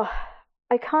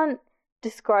I can't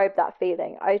describe that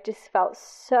feeling. I just felt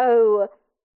so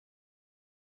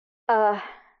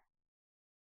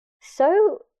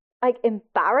like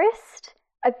embarrassed.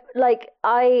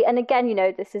 And again, you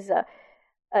know, this is a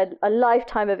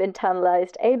lifetime of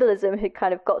internalized ableism who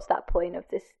kind of got to that point of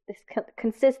this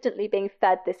consistently being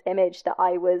fed this image that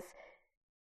I was,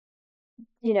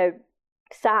 you know,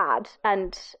 sad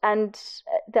and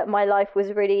that my life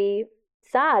was really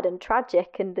sad and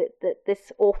tragic and that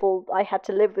this awful, I had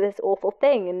to live with this awful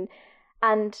thing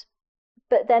and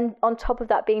but then on top of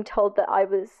that, being told that I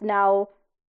was now,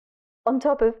 on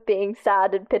top of being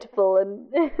sad and pitiful and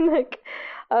like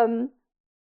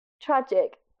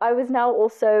tragic, I was now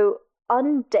also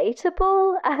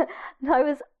undateable, and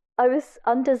I was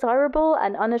undesirable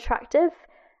and unattractive,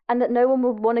 and that no one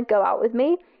would want to go out with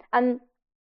me. And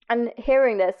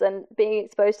hearing this and being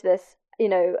exposed to this, you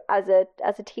know, as a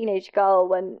teenage girl,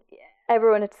 when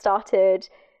everyone had started,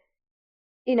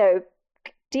 you know,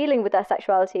 dealing with their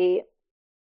sexuality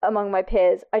among my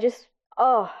peers, I just,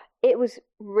 it was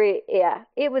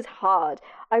it was hard.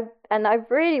 I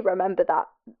really remember that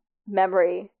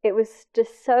memory. It was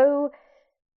just so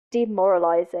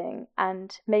demoralizing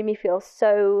and made me feel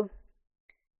so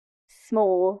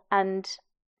small and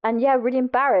yeah, really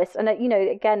embarrassed. And you know,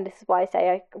 again, this is why I say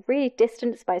I really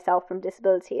distanced myself from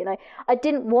disability, and I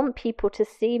didn't want people to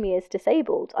see me as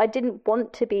disabled. I didn't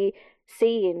want to be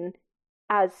seen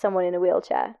as someone in a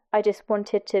wheelchair. I just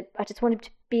wanted to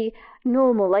be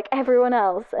normal like everyone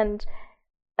else, and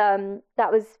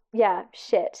that was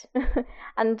shit.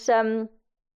 And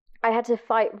I had to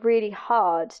fight really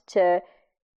hard to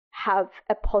have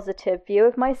a positive view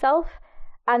of myself,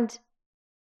 and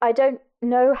I don't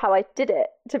know how I did it,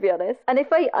 to be honest. And if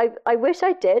I wish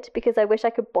I did, because I wish I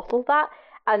could bottle that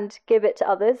and give it to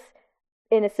others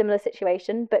in a similar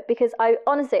situation. But because I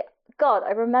honestly, God,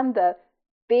 I remember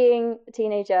being a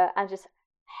teenager and just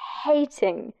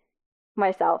hating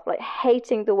myself, like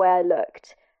hating the way I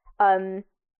looked. And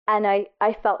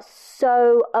I felt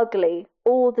so ugly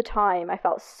all the time. I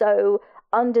felt so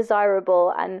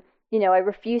undesirable, and you know, I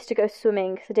refused to go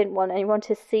swimming because I didn't want anyone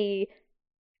to see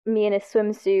me in a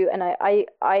swimsuit. And I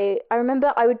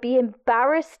remember I would be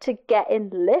embarrassed to get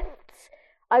in lifts.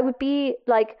 I would be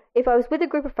like, if I was with a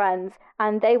group of friends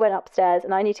and they went upstairs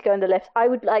and I need to go in the lift,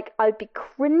 I'd be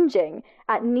cringing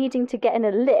at needing to get in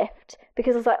a lift,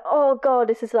 because I was like, oh God,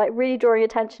 this is like really drawing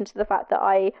attention to the fact that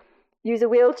I use a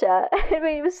wheelchair. I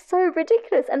mean, it was so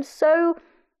ridiculous and so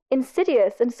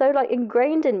insidious and so like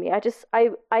ingrained in me.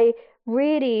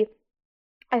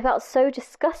 I felt so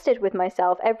disgusted with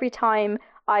myself every time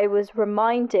I was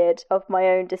reminded of my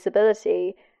own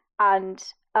disability, and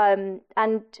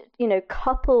you know,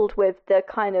 coupled with the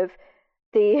kind of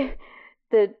the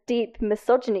deep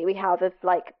misogyny we have of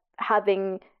like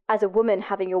having, as a woman,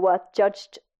 having your worth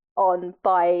judged on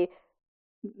by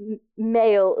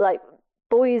male, like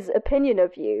boys' opinion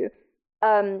of you.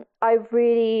 I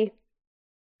really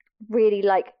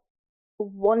like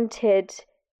wanted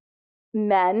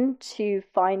men to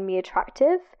find me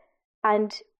attractive,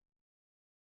 and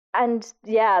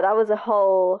yeah, that was a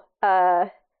whole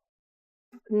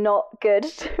not good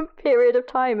period of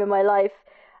time in my life.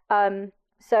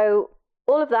 So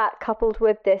all of that, coupled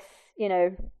with this, you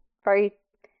know, very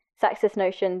sexist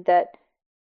notion that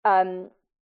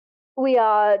we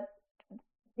are,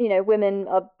 you know, women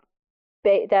are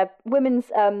their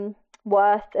women's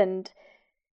worth and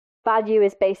value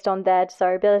is based on their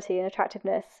desirability and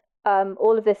attractiveness.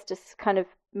 All of this just kind of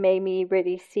made me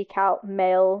really seek out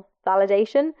male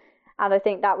validation, and I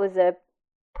think that was a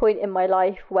point in my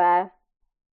life where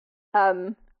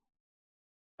I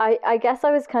guess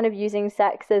I was kind of using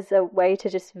sex as a way to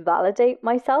just validate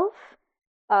myself,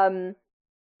 and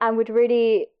would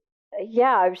really,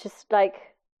 I was just like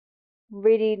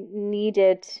really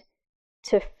needed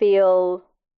to feel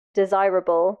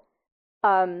desirable.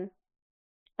 And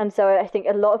so I think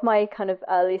a lot of my kind of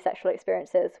early sexual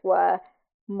experiences were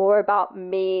more about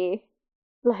me,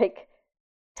 like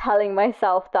telling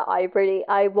myself that I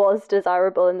was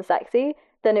desirable and sexy,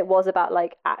 than it was about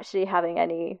like actually having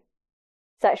any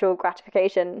sexual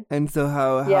gratification. And so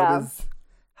how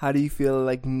do you feel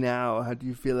like now? How do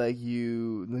you feel like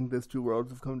those two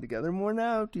worlds have come together more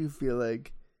now? Do you feel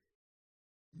like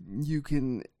you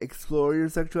can explore your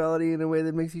sexuality in a way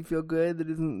that makes you feel good, that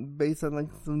isn't based on like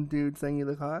some dude saying you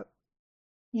look hot?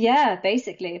 Yeah,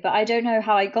 basically, but I don't know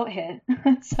how I got here.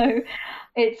 So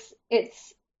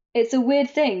it's a weird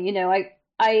thing, you know.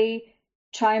 I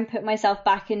try and put myself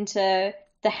back into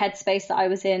the headspace that I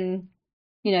was in,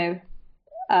 you know,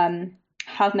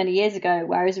 how many years ago,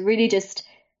 where I was really just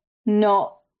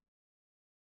not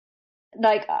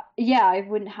like, I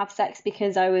wouldn't have sex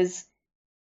because I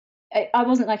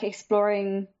wasn't like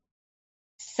exploring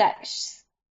sex.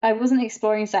 I wasn't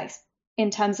exploring sex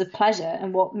in terms of pleasure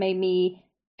and what made me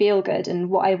feel good and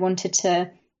what I wanted to,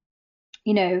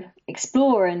 you know,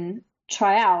 explore and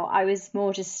try out. I was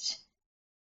more just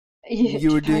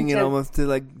you were doing it almost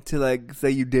to say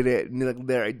you did it, and you're like,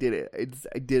 there, I did it.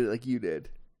 I did it like you did.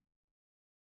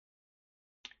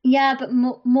 Yeah, but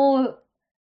more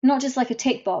not just like a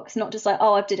tick box, not just like,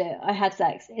 oh, I did it, I had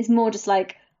sex. It's more just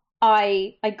like,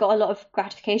 I got a lot of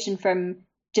gratification from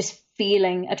just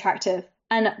feeling attractive,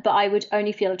 but I would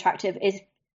only feel attractive if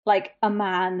like a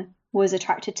man was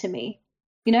attracted to me,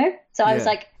 you know? So I was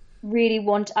like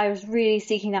I was really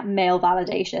seeking that male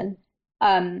validation.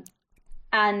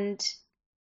 And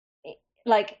it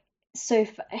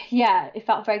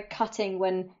felt very cutting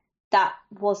when that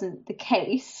wasn't the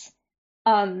case.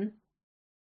 And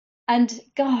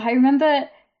God, I remember,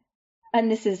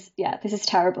 and this is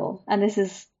terrible, and this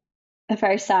is a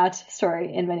very sad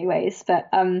story in many ways, but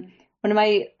one of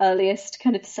my earliest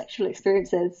kind of sexual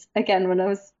experiences, again, when I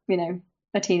was,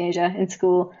 a teenager in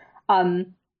school, I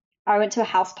went to a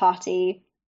house party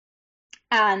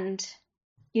and,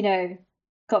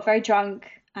 got very drunk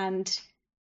and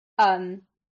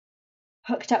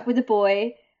hooked up with a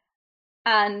boy.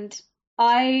 And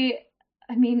I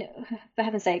mean, for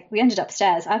heaven's sake, we ended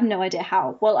upstairs. I have no idea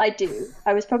how. Well, I do.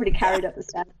 I was probably carried up the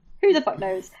stairs. Who the fuck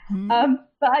knows?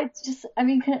 But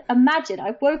can imagine,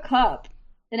 I woke up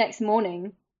the next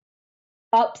morning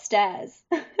upstairs.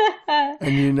 And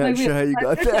you're not sure how you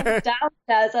got there.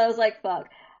 Downstairs, I was like, fuck.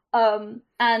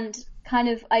 And kind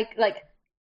of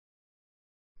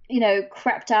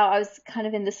crept out. I was kind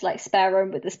of in this like spare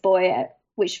room with this boy,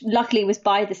 which luckily was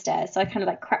by the stairs. So I kind of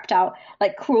like crept out,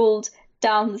 like crawled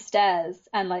down the stairs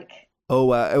and like. Oh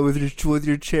wow! It was your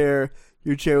chair.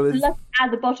 Your chair was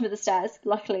at the bottom of the stairs,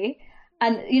 luckily.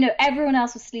 And, everyone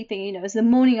else was sleeping, it was the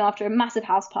morning after a massive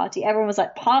house party. Everyone was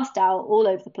like passed out all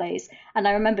over the place. And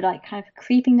I remember like kind of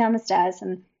creeping down the stairs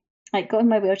and like got in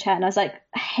my wheelchair and I was like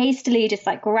hastily just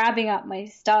like grabbing up my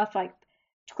stuff, like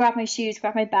to grab my shoes,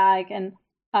 grab my bag. And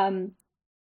I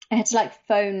had to like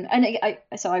phone. And I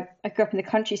grew up in the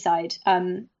countryside.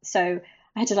 So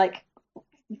I had to like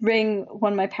ring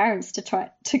one of my parents to try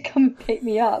to come pick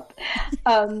me up.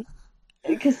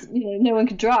 Because no one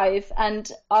could drive,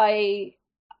 and I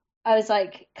was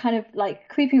like kind of like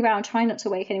creeping around trying not to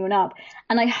wake anyone up,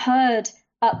 and I heard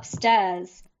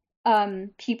upstairs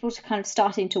people kind of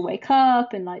starting to wake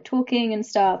up and like talking and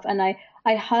stuff, and I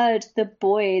heard the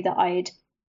boy that I'd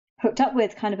hooked up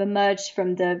with kind of emerge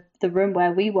from the room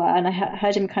where we were, and I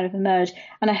heard him kind of emerge,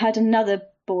 and I heard another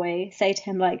boy say to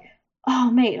him like, "Oh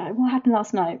mate, like what happened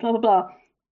last night, blah blah blah."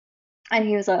 And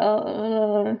he was like,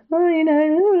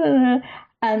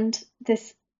 and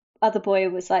this other boy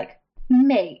was like,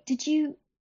 "Mate, did you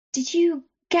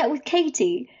get with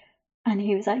Katie?" And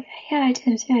he was like, "Yeah, I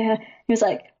did. Yeah." He was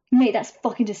like, "Mate, that's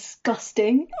fucking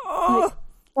disgusting.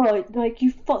 Like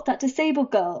you fucked that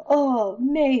disabled girl. Oh,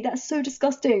 mate, that's so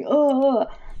disgusting. Oh."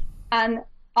 And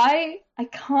I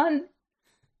can't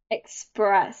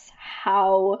express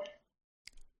how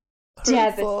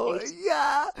devastating.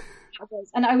 Yeah.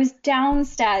 And I was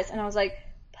downstairs and I was like,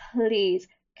 please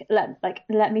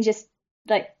let me just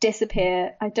like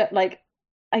disappear. I don't want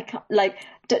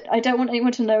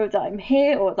anyone to know that I'm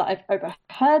here or that I've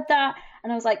overheard that.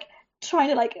 And I was like trying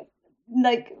to like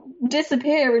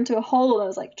disappear into a hole. I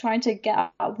was like trying to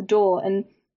get out the door, and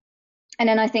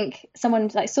then I think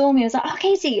someone like saw me. I was like, "Oh,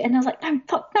 Katie," and I was like, "No,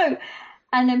 fuck no."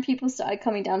 And then people started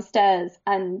coming downstairs,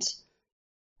 and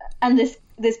this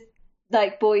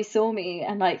like boy saw me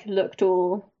and like looked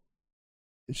all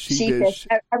sheepish.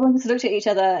 Everyone just looked at each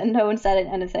other and no one said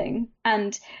anything.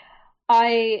 And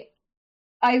I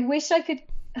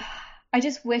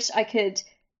just wish I could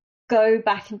go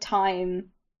back in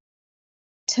time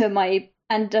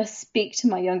and just speak to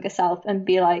my younger self and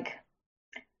be like,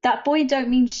 that boy don't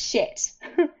mean shit.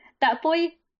 That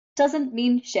boy doesn't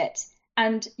mean shit.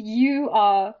 And you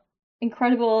are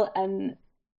incredible and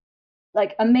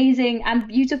like amazing and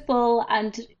beautiful,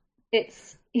 and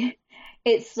it's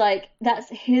like that's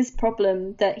his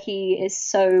problem that he is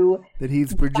so that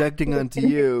he's projecting onto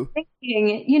you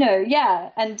thinking,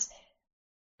 and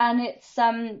it's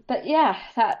but yeah,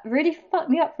 that really fucked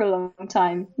me up for a long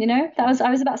time. I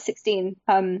was about 16,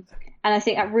 and I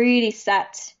think that really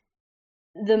set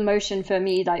the motion for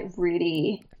me, like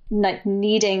really like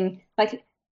needing, like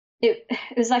it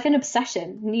was like an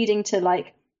obsession, needing to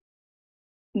like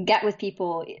get with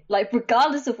people, like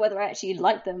regardless of whether I actually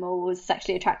liked them or was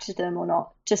sexually attracted to them or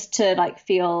not, just to like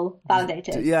feel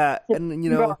validated. Yeah, and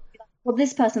well,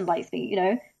 this person likes me,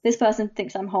 this person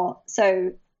thinks I'm hot,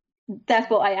 so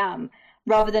therefore I am,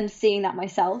 rather than seeing that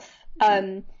myself.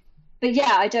 But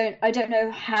yeah, I don't know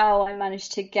how I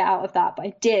managed to get out of that, but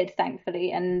I did,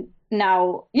 thankfully. And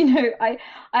now,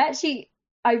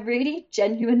 I really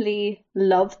genuinely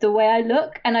love the way I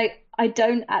look, and I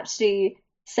don't actually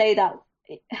say that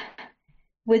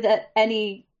with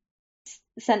any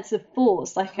sense of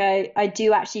force. Like I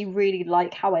do actually really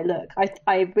like how I look.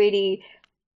 I really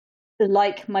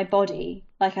like my body.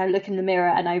 Like I look in the mirror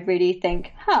and I really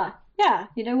think, yeah,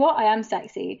 you know what? I am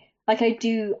sexy. Like, I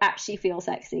do actually feel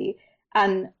sexy.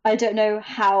 And I don't know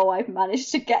how I've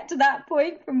managed to get to that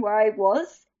point from where I was,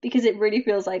 because it really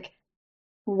feels like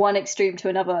one extreme to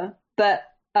another. But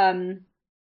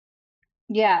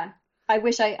yeah, I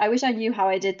wish I knew how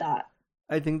I did that.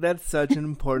 I think that's such an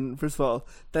important, first of all,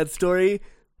 that story,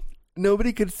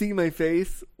 nobody could see my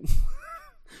face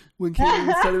when Katie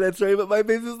was telling that story, but my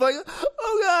face was like,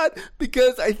 oh God,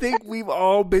 because I think we've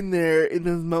all been there in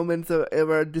those moments of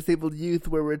our disabled youth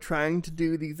where we're trying to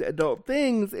do these adult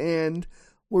things and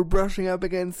we're brushing up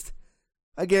against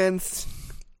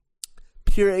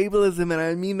pure ableism, and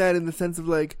I mean that in the sense of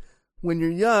like, when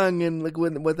you're young and like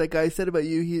what that guy said about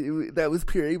you, that was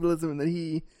pure ableism, and that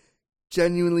he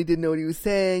genuinely didn't know what he was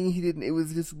saying. It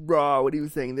was just raw what he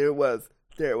was saying. There it was.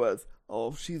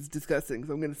 Oh, she's disgusting,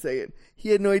 so I'm going to say it. He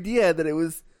had no idea that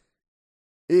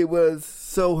it was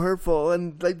so hurtful.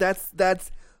 And like,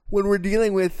 that's when we're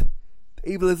dealing with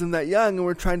ableism that young and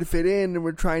we're trying to fit in and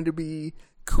we're trying to be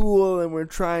cool and we're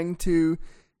trying to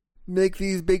make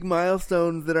these big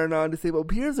milestones that our non-disabled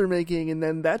peers are making, and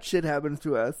then that shit happens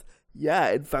to us. Yeah,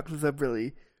 it fucks us up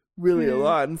really a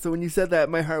lot. And so when you said that,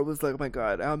 my heart was like, oh my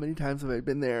God, how many times have I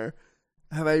been there?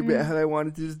 Have I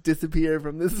wanted to just disappear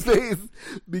from this space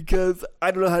because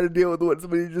I don't know how to deal with what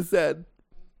somebody just said.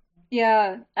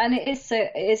 Yeah, and it is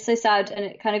so sad, and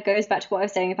it kind of goes back to what I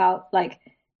was saying about like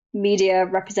media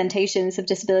representations of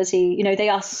disability. You know, they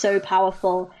are so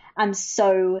powerful and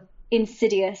so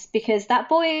insidious, because that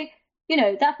boy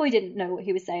didn't know what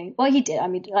he was saying. Well, he did. I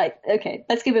mean, like, okay,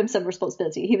 let's give him some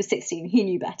responsibility. He was 16. He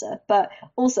knew better. But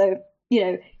also, you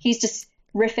know, he's just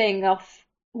riffing off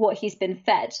what he's been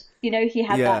fed. You know, he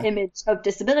had that image of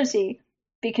disability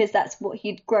because that's what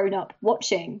he'd grown up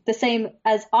watching, the same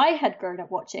as I had grown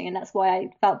up watching. And that's why I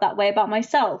felt that way about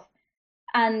myself.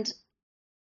 And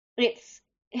this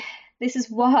is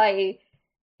why,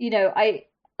 you know, I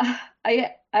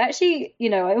actually, you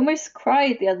know, I almost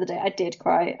cried the other day. I did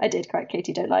cry,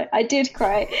 Katie, don't lie. I did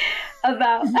cry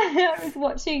about, I was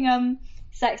watching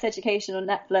Sex Education on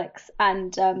Netflix,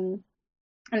 and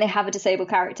they have a disabled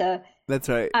character. That's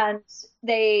right. And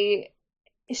they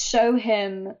show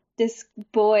him, this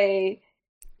boy,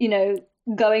 you know,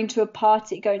 going to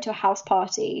a house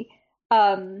party,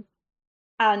 and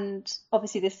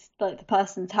obviously this, like, the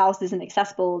person's house isn't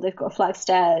accessible. They've got a flight of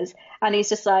stairs, and he's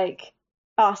just like,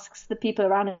 asks the people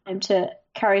around him to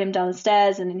carry him down the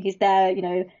stairs, and then he's there, you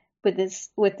know,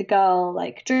 with the girl,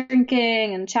 like,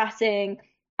 drinking and chatting.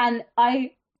 And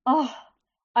I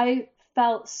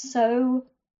felt so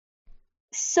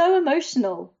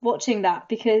emotional watching that,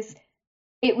 because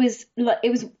it was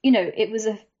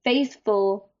a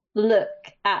faithful look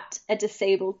at a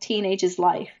disabled teenager's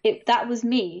life. That was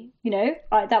me, you know,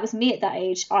 that was me at that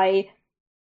age. I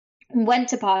went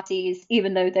to parties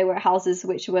even though they were houses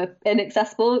which were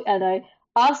inaccessible, and I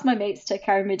asked my mates to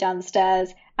carry me down the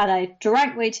stairs, and I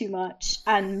drank way too much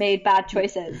and made bad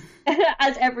choices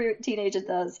as every teenager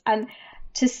does. And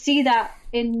to see that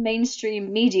in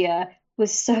mainstream media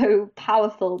was so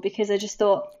powerful, because I just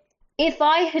thought, if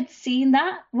I had seen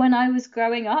that when I was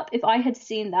growing up,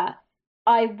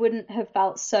 I wouldn't have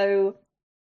felt so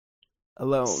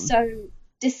alone, so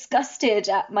disgusted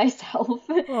at myself,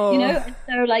 you know, and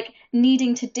so like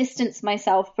needing to distance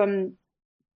myself from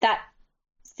that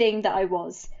thing that I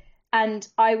was. And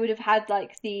I would have had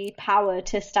like the power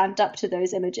to stand up to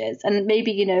those images, and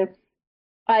maybe, you know,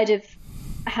 I'd have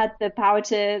had the power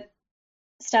to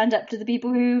stand up to the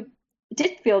people who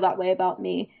did feel that way about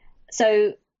me.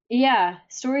 So yeah,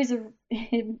 stories are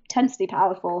intensely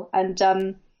powerful, and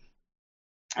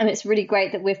it's really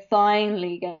great that we're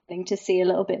finally getting to see a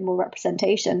little bit more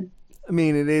representation. I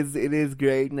mean, it is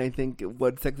great, and I think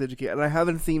what Sex Education, and I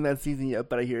haven't seen that season yet,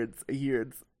 but I hear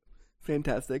it's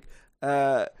fantastic.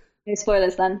 No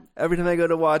spoilers then. Every time I go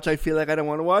to watch, I feel like I don't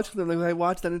want to watch them. Like, if I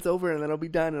watch, then it's over, and then I'll be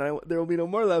done, and there will be no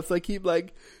more left. So I keep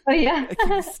like, I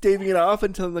keep staving it off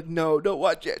until I'm like, no, don't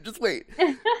watch it, just wait.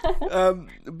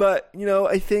 But you know,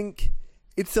 I think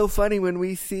it's so funny when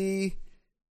we see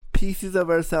pieces of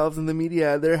ourselves in the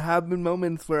media. There have been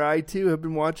moments where I too have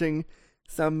been watching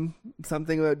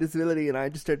something about disability, and I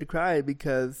just start to cry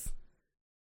because,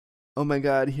 oh my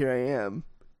God, here I am.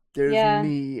 There's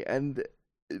me, and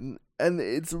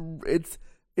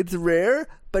it's rare,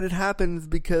 but it happens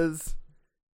because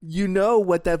you know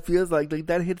what that feels like. Like,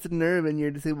 that hits a nerve in your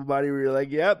disabled body where you're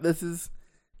like, yep,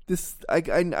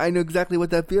 I know exactly what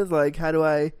that feels like. How do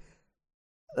I,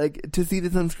 like, to see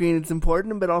this on screen? It's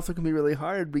important, but also can be really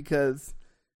hard because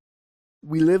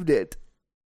we lived it.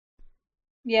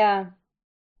 Yeah.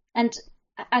 And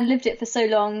I lived it for so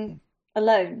long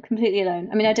alone, completely alone.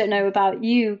 I mean, I don't know about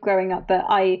you growing up, but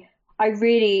I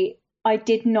I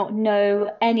did not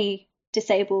know any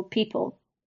disabled people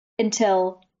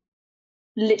until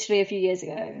literally a few years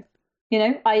ago. You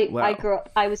know, I grew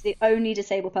up, I was the only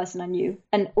disabled person I knew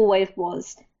and always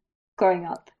was growing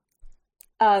up.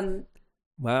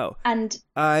 Wow. And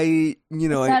certainly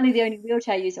the only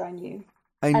wheelchair user I knew.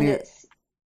 I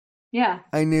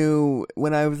knew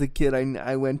when I was a kid,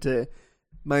 I went to,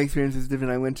 my experience was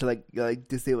different. I went to like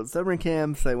disabled summer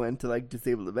camps. I went to like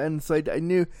disabled events. So I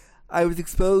knew I was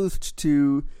exposed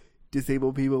to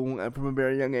disabled people from a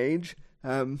very young age.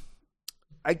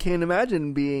 I can't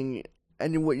imagine being,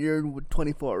 and what, you're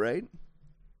 24, right?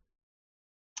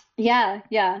 Yeah.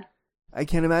 I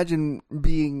can't imagine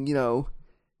being,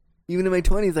 even in my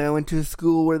 20s, I went to a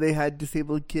school where they had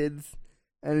disabled kids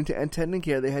and attendant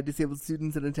care. They had disabled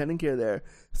students and attendant care there.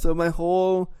 So my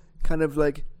whole kind of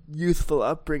like youthful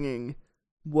upbringing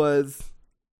was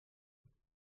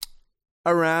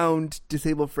around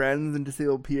disabled friends and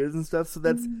disabled peers and stuff. So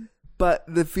that's, but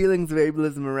the feelings of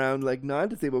ableism around like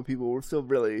non-disabled people were still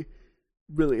really,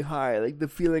 really high. Like the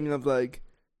feeling of like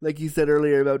you said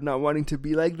earlier about not wanting to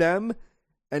be like them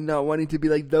and not wanting to be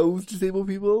like those disabled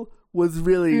people was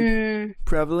really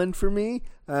prevalent for me.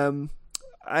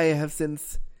 I have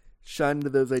since shunned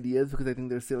those ideas because I think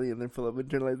they're silly and they're full of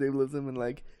internalized ableism, and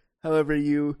like however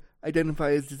you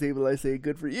identify as disabled, I say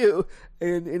good for you.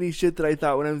 And any shit that I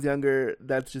thought when I was younger,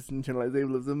 that's just internalized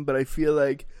ableism. But I feel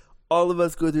like all of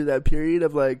us go through that period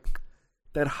of like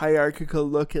that hierarchical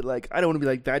look at like, I don't want to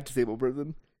be like that disabled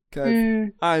person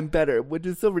because I'm better, which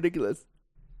is so ridiculous.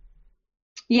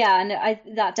 Yeah, and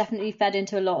that definitely fed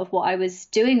into a lot of what I was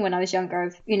doing when I was younger,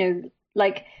 of,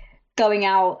 like going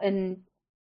out and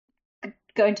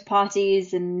going to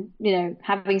parties and,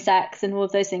 having sex and all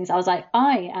of those things. I was like,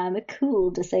 I am a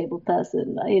cool disabled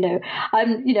person.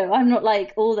 I'm not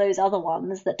like all those other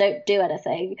ones that don't do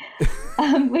anything,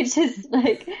 which is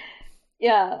like,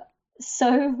 yeah,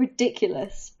 so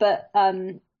ridiculous. But,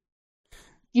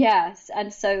 yes.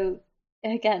 And so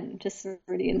again, just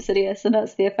really insidious. And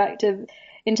that's the effect of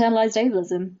internalized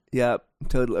ableism. Yeah,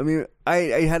 totally. I mean,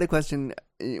 I had a question.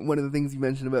 One of the things you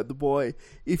mentioned about the boy,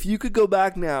 if you could go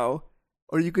back now,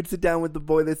 or you could sit down with the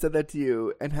boy that said that to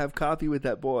you and have coffee with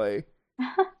that boy,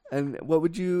 and what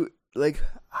would you like?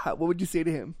 What would you say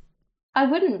to him? I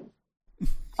wouldn't.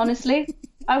 Honestly,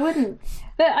 I wouldn't.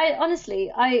 But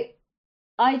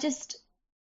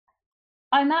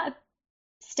I'm at a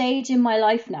stage in my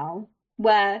life now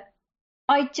where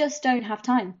I just don't have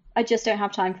time. I just don't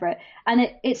have time for it.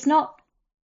 And it's not,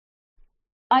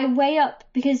 I weigh up,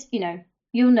 because,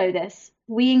 you'll know this.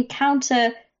 We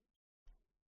encounter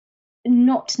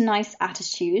not nice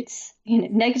attitudes,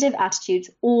 negative attitudes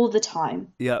all the time.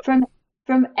 Yep. From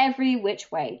every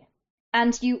which way.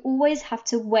 And you always have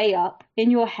to weigh up in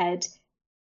your head,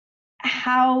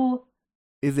 how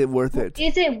is it worth it?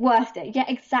 Is it worth it? Yeah,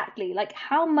 exactly. Like,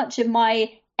 how much of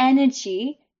my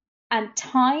energy and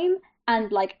time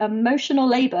and like emotional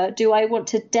labor do I want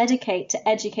to dedicate to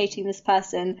educating this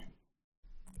person?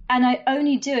 And I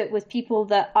only do it with people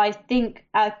that I think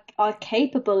are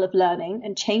capable of learning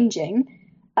and changing,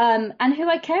 and who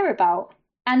I care about.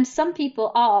 And some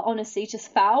people are honestly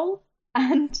just foul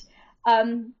and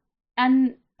fine.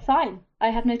 I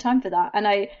have no time for that, and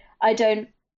I don't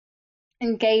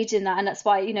engage in that. And that's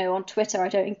why, on Twitter, I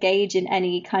don't engage in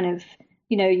any kind of,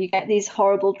 you get these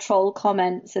horrible troll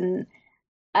comments, and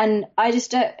I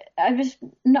just don't. I've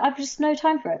just no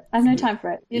time for it. I have no time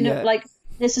for it. Like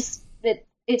there's just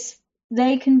it's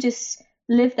they can just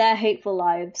live their hateful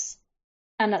lives,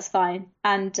 and that's fine.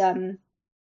 And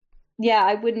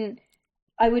I wouldn't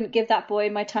give that boy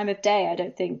my time of day. I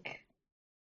don't think.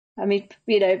 I mean,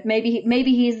 maybe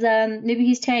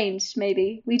he's changed.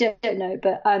 Maybe we don't know,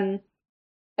 but I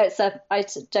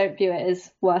don't view it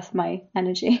as worth my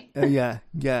energy. Yeah.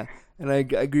 And I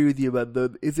agree with you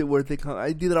about is it worth it?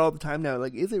 I do that all the time now.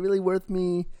 Like, is it really worth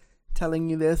me telling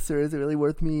you this, or is it really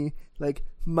worth me, like,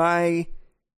 my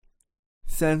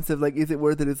sense of, like, is it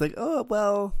worth it? It's like, oh,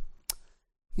 well,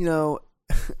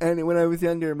 and when I was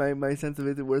younger, my sense of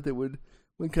is it worth it would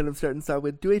kind of start and stop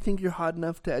with, do I think you're hot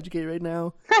enough to educate right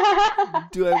now?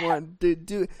 Do I want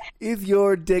is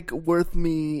your dick worth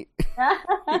me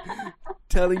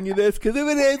telling you this? Because if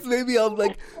it is, maybe I'll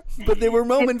like, but there were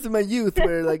moments in my youth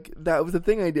where like that was the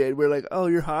thing I did, where like, oh,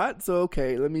 you're hot, so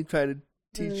okay, let me try to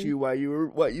teach you what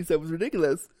you said was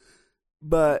ridiculous.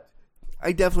 But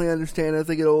I definitely understand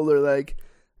as I get older, like,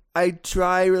 I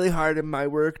try really hard in my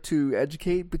work to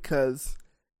educate, because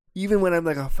even when I'm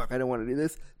like, oh fuck, I don't want to do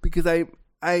this, because I'm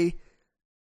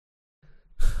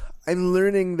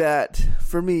learning that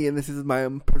for me, and this is my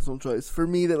own personal choice, for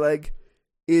me, that like,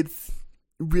 it's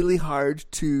really hard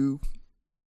to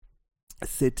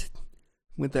sit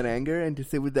with that anger and to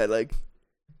sit with that like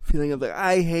feeling of like,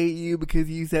 I hate you because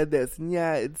you said this. And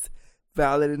yeah, it's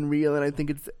valid and real, and I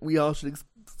think we all should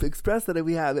express that if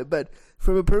we have it. But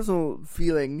from a personal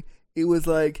feeling, it was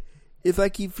like, if I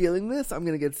keep feeling this, I'm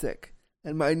gonna get sick.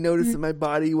 And I noticed that my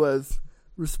body was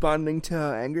responding to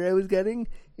how angry I was getting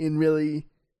in really,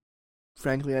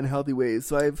 frankly, unhealthy ways.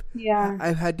 So I've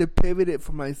had to pivot it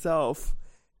for myself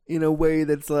in a way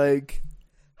that's like,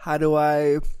 how do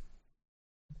I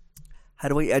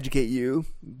educate you,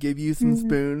 give you some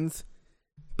spoons,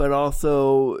 but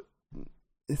also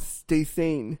stay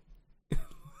sane?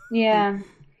 Yeah,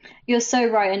 you're so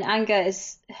right. And anger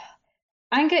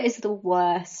is the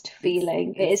worst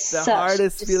feeling. It is the such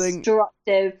hardest feeling.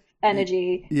 Destructive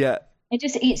energy. Yeah, it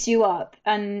just eats you up.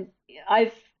 And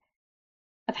I've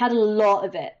had a lot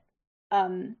of it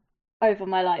over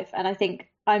my life, and I think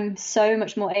I'm so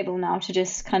much more able now to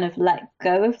just kind of let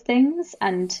go of things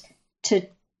and to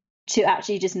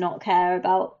actually just not care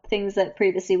about things that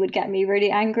previously would get me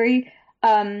really angry.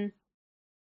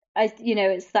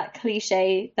 It's that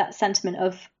cliche, that sentiment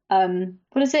of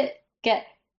what is it?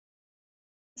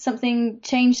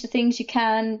 Change the things you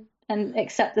can and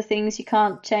accept the things you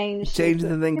can't change. Change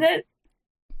the things.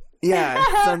 Yeah,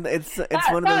 it's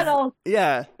one of those.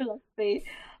 Yeah, philosophy.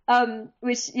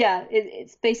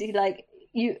 It's basically like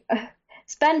you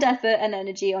spend effort and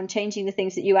energy on changing the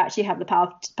things that you actually have the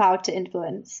power to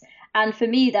influence. And for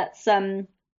me, that's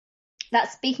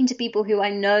speaking to people who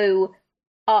I know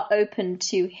are open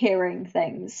to hearing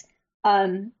things.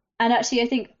 And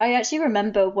actually, I actually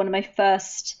remember one of my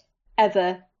first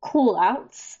ever call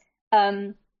outs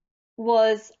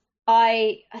was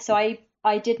I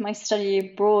did my study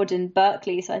abroad in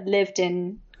Berkeley, so I lived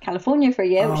in California for a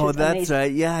year. Oh, that's amazing.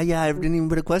 Right. Yeah. I didn't even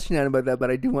put a question out about that, but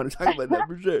I do want to talk about that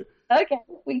for sure. Okay,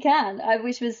 we can.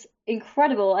 Which was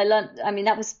incredible. I learned. I mean,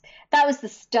 that was the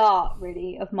start,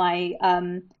 really, of my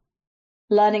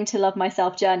learning to love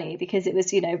myself journey, because it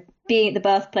was, being at the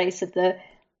birthplace of the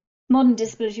modern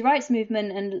disability rights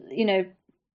movement, and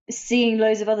seeing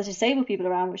loads of other disabled people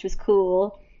around, which was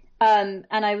cool. And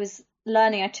I was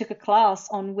learning. I took a class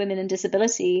on women and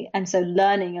disability, and so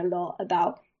learning a lot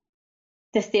about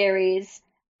the theories,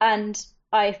 and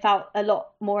I felt a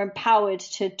lot more empowered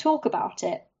to talk about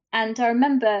it. And I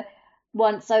remember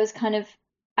once I was kind of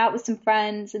out with some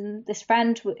friends, and this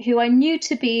friend who I knew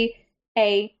to be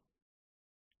a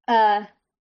nice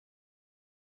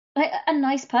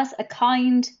person, a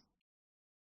kind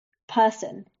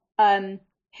person,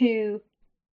 who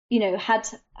had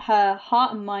her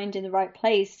heart and mind in the right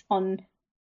place on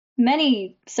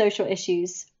many social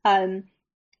issues.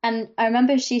 And I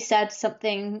remember she said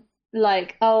something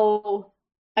like, "Oh,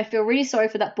 I feel really sorry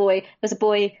for that boy." There's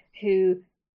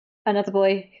another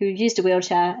boy who used a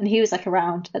wheelchair, and he was like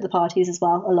around at the parties as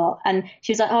well a lot. And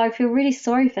she was like, "Oh, I feel really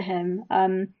sorry for him.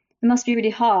 It must be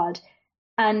really hard."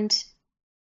 And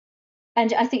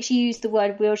I think she used the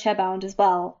word wheelchair bound as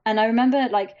well. And I remember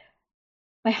like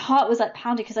my heart was like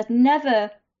pounding, because I'd never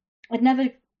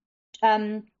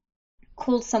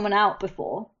called someone out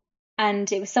before.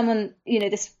 And it was someone,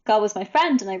 this girl was my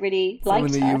friend, and I really liked her.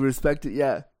 Someone that you respected,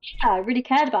 yeah. Yeah, I really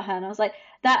cared about her. And I was like,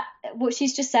 what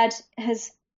she's just said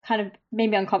has kind of made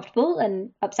me uncomfortable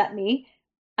and upset me.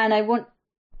 And I want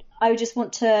her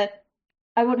to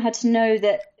know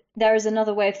that there is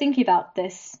another way of thinking about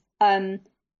this. But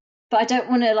I don't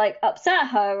want to like upset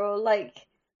her or like,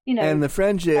 And the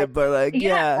friendship, but like,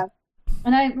 yeah.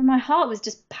 And my heart was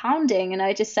just pounding, and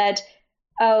I just said,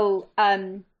 I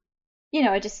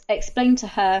just explained to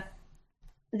her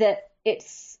that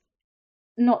it's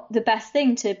not the best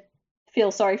thing to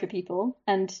feel sorry for people.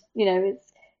 And, you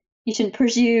shouldn't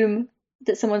presume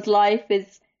that someone's life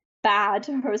is bad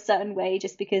or a certain way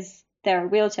just because they're a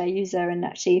wheelchair user. And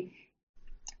actually,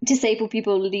 disabled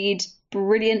people lead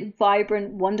brilliant,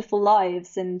 vibrant, wonderful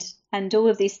lives and all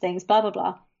of these things, blah, blah,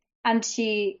 blah. And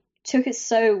she took it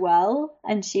so well.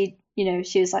 And she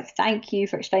was like, "Thank you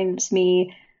for explaining it to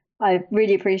me. I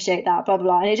really appreciate that, blah, blah,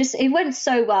 blah." And it went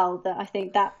so well that I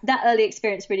think that early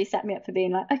experience really set me up for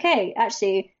being like, okay,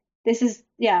 actually, this is,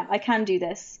 I can do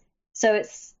this. So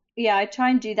I try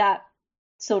and do that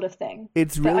sort of thing.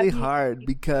 It's really hard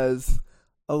because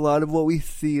a lot of what we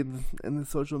see in the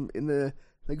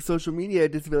social media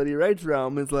disability rights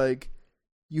realm is like,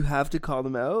 you have to call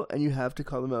them out, and you have to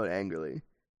call them out angrily.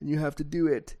 And you have to do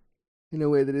it in a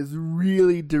way that is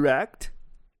really direct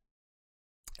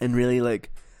and really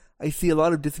like, I see a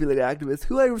lot of disability activists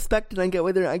who I respect, and I get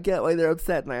why they're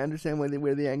upset, and I understand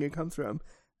where the anger comes from,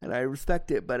 and I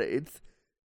respect it. But it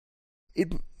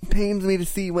pains me to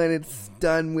see when it's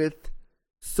done with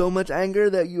so much anger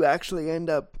that you actually end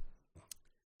up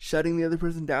shutting the other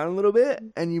person down a little bit,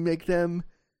 and you make them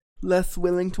less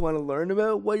willing to want to learn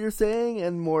about what you're saying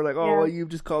and more like, oh, well, you've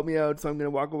just called me out, so I'm going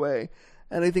to walk away.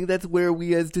 And I think that's where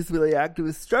we as disability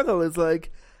activists struggle, is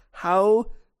like,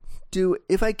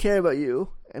 if I care about you,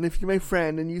 and if you're my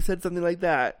friend and you said something like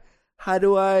that, how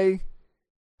do I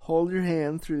hold your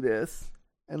hand through this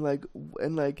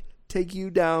and take you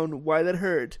down why that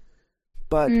hurt,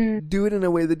 but do it in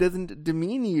a way that doesn't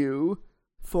demean you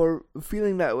for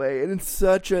feeling that way. And it's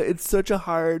such a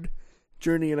hard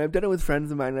journey, and I've done it with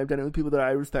friends of mine, and I've done it with people that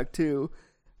I respect too.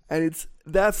 And it's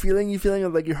that feeling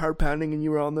of like your heart pounding and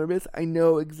you were all nervous. I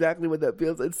know exactly what that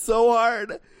feels. It's so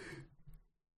hard.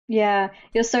 Yeah,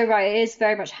 you're so right. It is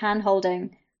very much hand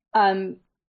holding. And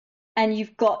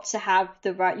you've got to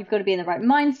you've got to be in the right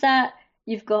mindset.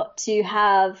 You've got to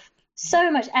have so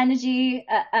much energy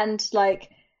and like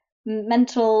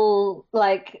mental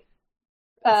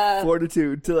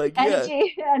fortitude to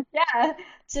energy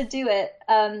to do it.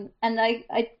 And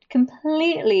I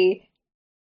completely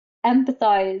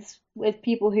empathize with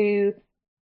people who,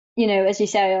 you know, as you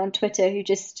say on Twitter, who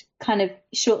just kind of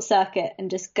short circuit and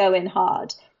just go in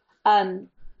hard.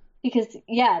 Because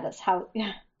that's how,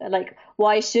 like,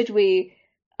 why should we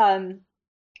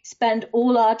spend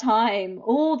all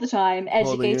the time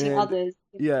educating others?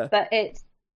 Yeah. But at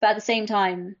the same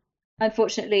time,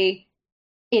 unfortunately,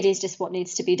 it is just what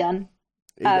needs to be done.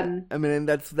 I mean, and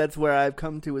that's where I've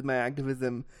come to with my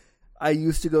activism. I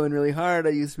used to go in really hard. I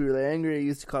used to be really angry. I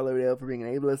used to call everybody out for being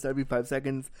an ableist every 5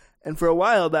 seconds. And for a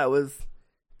while, that was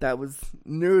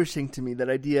nourishing to me, that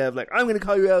idea of like, I'm going to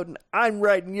call you out and I'm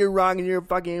right and you're wrong and you're a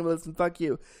fucking ableist and fuck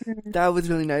you. That was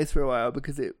really nice for a while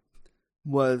because it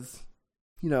was,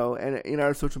 you know, and in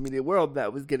our social media world,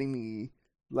 that was getting me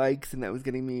likes and that was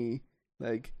getting me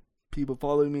like people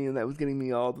following me and that was getting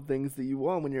me all the things that you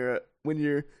want when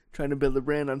you're trying to build a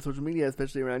brand on social media,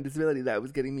 especially around disability. That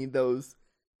was getting me those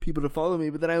people to follow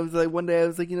me. But then I was like, one day I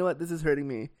was like, you know what, this is hurting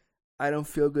me. I don't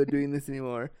feel good doing this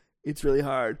anymore. It's really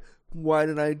hard. Why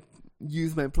did I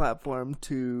use my platform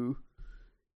to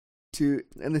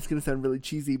and it's going to sound really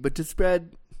cheesy, but to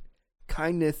spread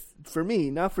kindness for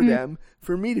me, not for them,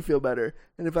 for me to feel better.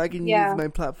 And if I can use my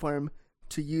platform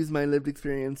to use my lived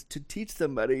experience to teach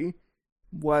somebody,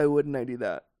 why wouldn't I do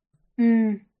that?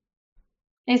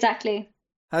 Exactly.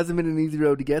 Hasn't been an easy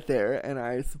road to get there, and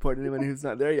I support anyone who's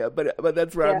not there yet, but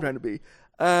that's where I'm trying to be.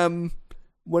 One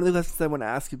of the questions I want to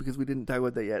ask you, because we didn't talk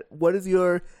about that yet, what has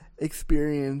your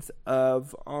experience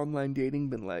of online dating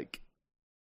been like?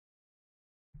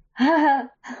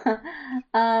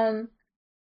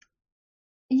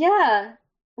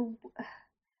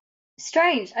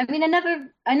 Strange. I mean, I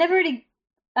never really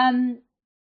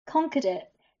conquered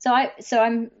it. So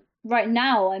I'm right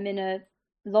now I'm in a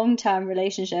long-term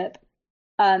relationship.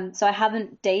 So I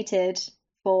haven't dated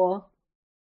for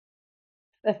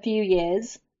a few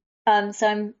years. So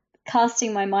I'm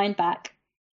casting my mind back.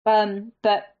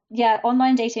 But yeah,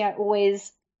 online dating I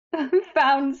always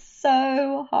found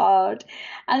so hard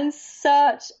and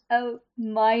such a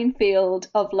minefield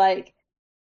of like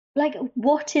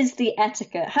what is the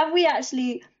etiquette? Have we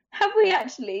actually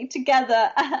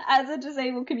together as a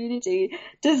disabled community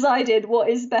decided what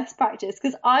is best practice?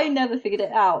 Because I never figured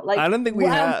it out. Like, I don't think we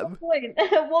have.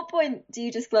 At what point do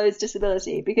you disclose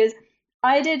disability? Because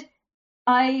when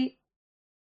I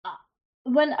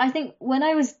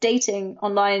was dating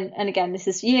online, and again, this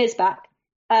is years back,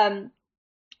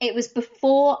 it was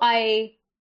before I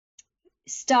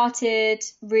started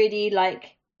really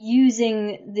like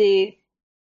using the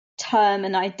term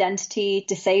and identity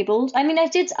disabled. I mean, I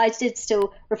did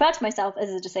still refer to myself as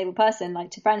a disabled person,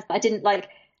 like to friends, but I didn't like,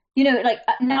 you know, like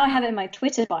now I have it in my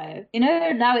Twitter bio, you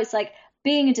know, now it's like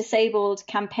being a disabled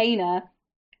campaigner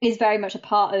is very much a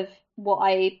part of what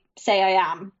I say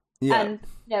I am. Yeah. And,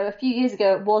 you know, a few years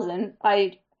ago it wasn't.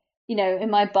 You know,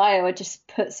 in my bio I just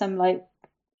put some like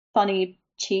funny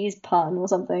cheese pun or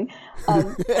something.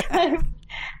 And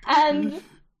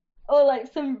or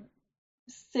like some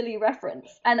silly reference,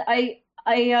 and I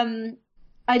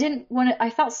didn't want to. I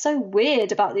felt so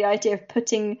weird about the idea of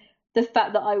putting the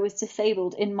fact that I was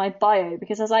disabled in my bio,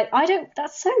 because I was like,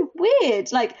 that's so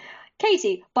weird. Like,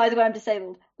 Katie, by the way, I'm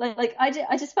disabled. Like I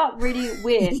just felt really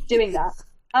weird doing that.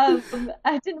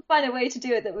 I didn't find a way to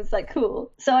do it that was like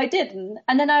cool, so I didn't.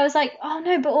 And then I was like, oh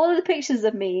no, but all of the pictures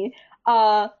of me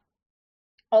are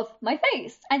of my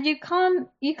face, and you can't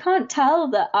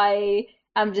tell that I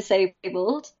am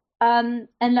disabled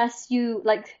unless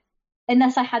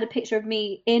I had a picture of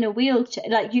me in a wheelchair,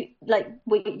 you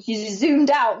zoomed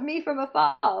out me from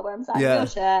afar where I'm sat in a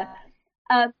wheelchair.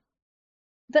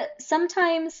 But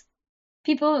sometimes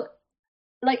people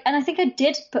like, and I think I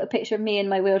did put a picture of me in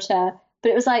my wheelchair,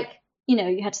 but it was like, you know,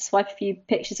 you had to swipe a few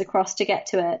pictures across to get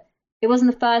to it. It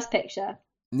wasn't the first picture.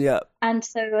 Yeah. And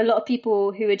so a lot of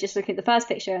people who were just looking at the first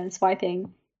picture and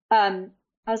swiping, I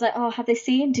was like, oh, have they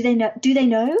seen? Do they know? Do they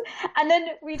know? And then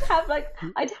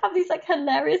I'd have these like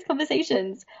hilarious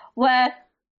conversations where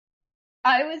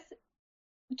I was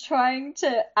trying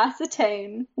to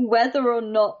ascertain whether or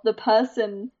not the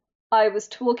person I was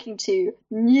talking to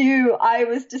knew I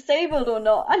was disabled or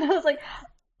not. And I was like,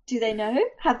 do they know?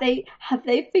 Have they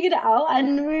figured it out?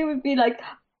 And we would be like,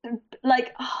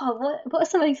 oh, what are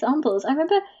some examples? I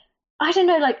remember, I don't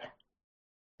know, like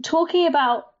talking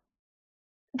about,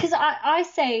 because I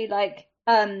say like,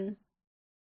 you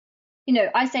know,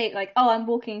 I say like, oh, I'm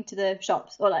walking to the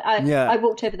shops, or like I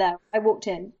walked over there, I walked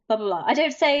in, blah blah blah. I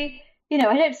don't say,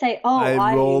 oh,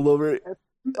 I rolled over.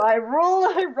 I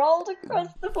rolled across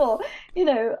the floor, you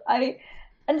know.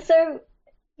 And so,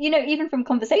 you know, even from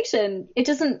conversation, it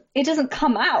doesn't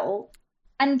come out.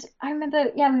 And I remember,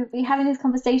 we'd be having these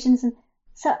conversations, and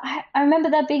so I remember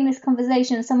there being this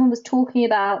conversation, and someone was talking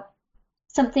about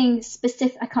something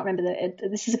specific. I can't remember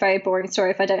this is a very boring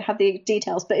story if I don't have the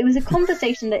details, but it was a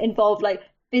conversation that involved like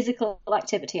physical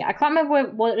activity. I can't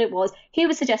remember what it was. He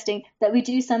was suggesting that we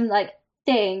do some like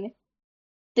thing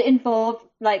that involved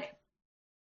like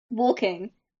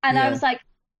walking, and I was like,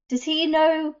 does he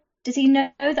know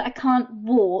that I can't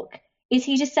walk? Is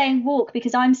he just saying walk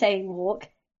because I'm saying walk?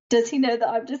 Does he know that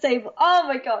I'm disabled? Oh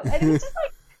my god. And it's just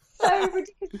like so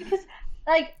ridiculous, because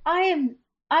like I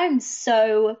am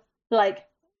so like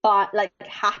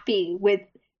happy with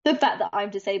the fact that I'm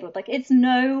disabled. Like, it's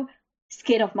no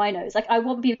skin off my nose. Like, I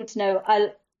want people to know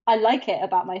I like it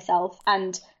about myself,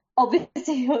 and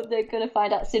obviously they're going to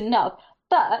find out soon enough.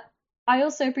 But I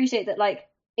also appreciate that, like,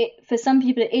 for some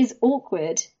people it is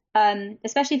awkward,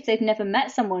 especially if they've never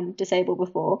met someone disabled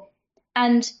before.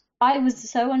 And I was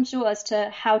so unsure as to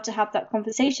how to have that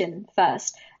conversation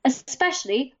first,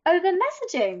 especially over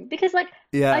messaging, because like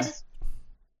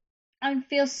I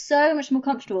feel so much more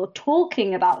comfortable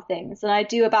talking about things than I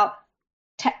do about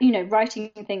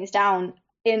writing things down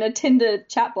in a Tinder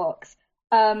chat box.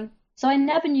 So I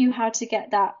never knew how to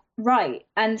get that right,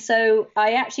 and so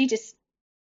I actually just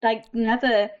like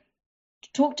never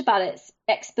talked about it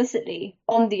explicitly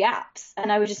on the apps,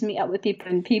 and I would just meet up with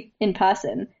people in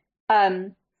person.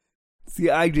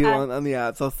 See, I do on the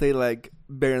apps. I'll say like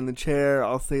bear in the chair.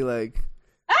 I'll say like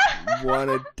want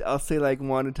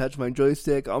to touch my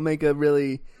joystick. I'll make a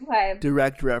really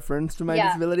direct reference to my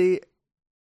disability.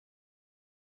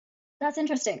 That's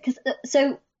interesting. Because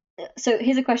so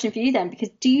here's a question for you then. Because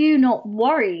do you not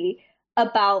worry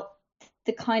about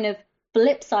the kind of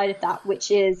flip side of that,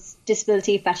 which is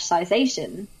disability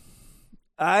fetishization?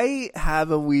 I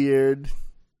have a weird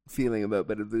feeling about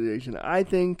fetishization. I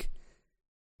think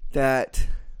that,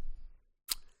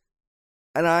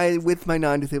 and I, with my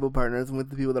non-disabled partners and with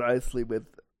the people that I sleep with,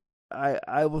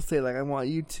 I will say, like, I want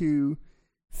you to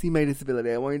see my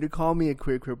disability. I want you to call me a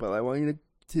queer cripple. I want you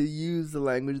to use the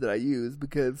language that I use,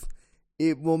 because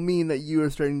it will mean that you are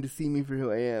starting to see me for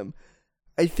who I am.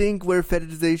 I think where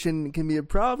fetishization can be a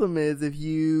problem is if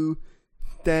you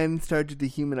then start to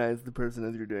dehumanize the person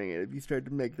as you're doing it. If you start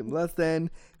to make them less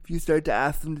than, if you start to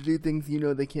ask them to do things you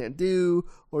know they can't do,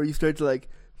 or you start to like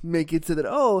make it so that,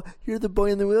 oh, you're the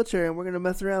boy in the wheelchair and we're going to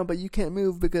mess around, but you can't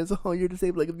move because, oh, you're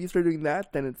disabled. Like, if you start doing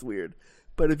that, then it's weird.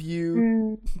 But if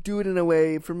you do it in a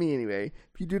way, for me anyway,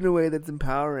 if you do it in a way that's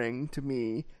empowering to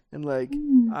me, and like,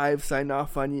 I've signed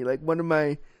off on you, like one of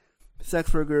my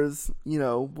sex workers, you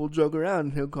know, will joke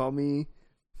around.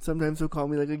 Sometimes he'll call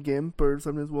me like a gimp, or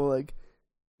sometimes we'll like,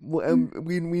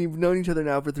 we've known each other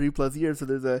now for 3+ years, so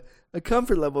there's a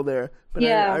comfort level there. But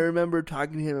I remember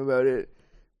talking to him about it,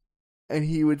 and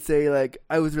he would say, like,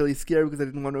 I was really scared because I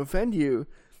didn't want to offend you,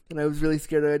 and I was really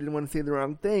scared I didn't want to say the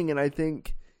wrong thing. And I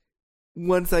think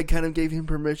once I kind of gave him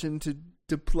permission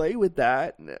to play with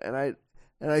that, and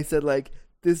I said, like,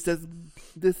 this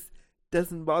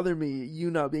doesn't bother me.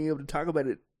 You not being able to talk about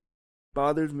it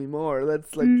bothers me more.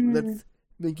 Let's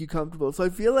make you comfortable. So I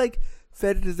feel like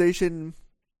fetishization,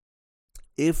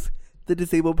 if the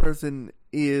disabled person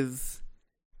is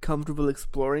comfortable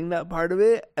exploring that part of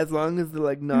it, as long as the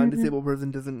like non-disabled person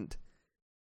doesn't.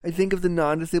 I think if the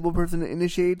non-disabled person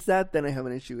initiates that, then I have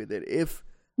an issue with it. If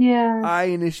I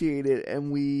initiate it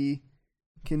and we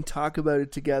can talk about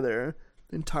it together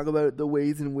and talk about the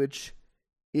ways in which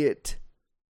it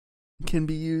can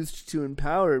be used to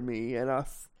empower me and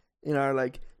us in our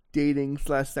like dating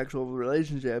 / sexual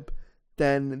relationship,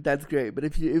 then that's great. But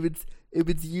if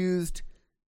it's used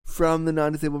from the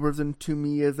non-disabled person to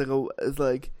me as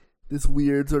like this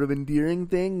weird sort of endearing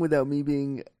thing, without me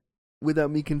being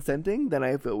me consenting, then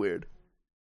I feel weird.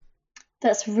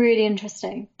 That's really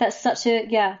interesting. That's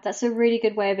a really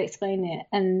good way of explaining it.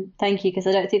 And thank you, because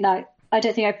I don't think I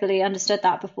fully understood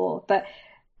that before. But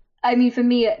I mean, for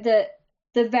me, the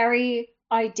very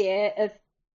idea of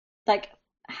like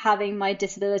having my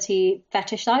disability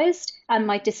fetishized and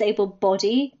my disabled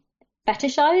body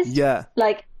fetishized,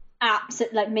 like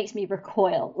absolutely, like makes me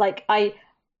recoil. Like I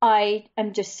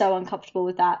am just so uncomfortable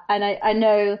with that. And I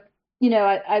know,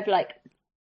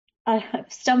 I've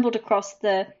stumbled across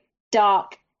the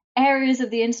dark areas of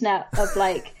the internet of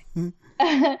like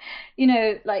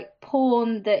like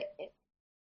porn that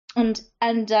and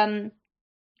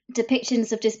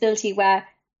depictions of disability where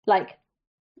like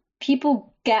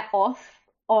people get off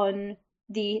on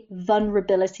the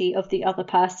vulnerability of the other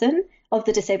person, of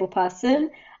the disabled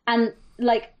person, and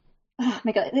like, oh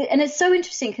my god. And it's so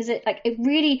interesting because it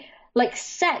really, like,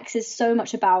 sex is so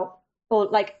much about, or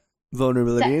like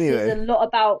vulnerability sex anyway. is a lot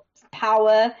about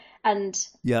power and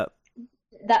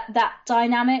that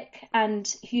dynamic,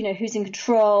 and who's in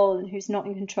control and who's not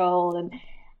in control,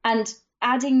 and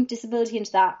adding disability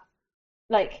into that,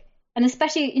 like, and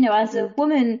especially as a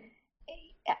woman,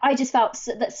 I just felt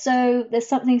that there's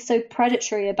something so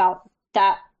predatory about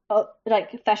that,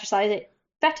 like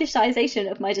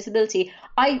fetishization of my disability.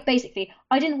 I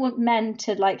didn't want men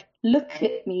to like look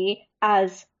at me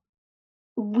as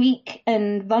weak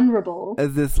and vulnerable,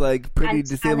 as this like pretty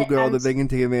disabled girl that they can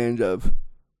take advantage of.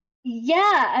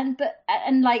 Yeah,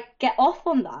 and like get off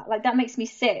on that. Like that makes me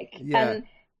sick. Yeah. And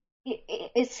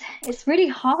it's really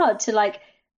hard to like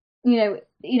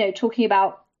talking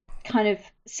about kind of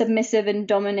submissive and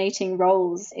dominating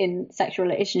roles in sexual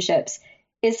relationships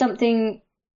is something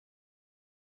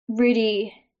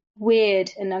really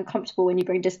weird and uncomfortable when you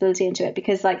bring disability into it,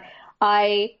 because like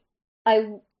I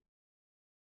don't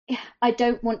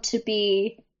want to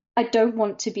be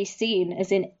seen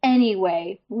as in any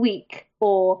way weak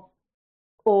or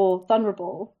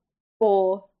vulnerable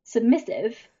or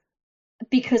submissive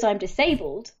because I'm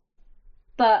disabled.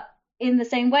 But in the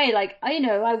same way, like I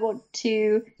want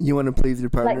to. You want to please your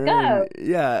partner. Let go.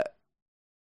 Yeah.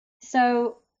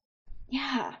 So,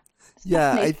 yeah.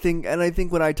 Yeah, I think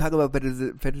when I talk about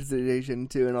fetishization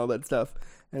too and all that stuff,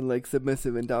 and like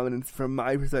submissive and dominance, from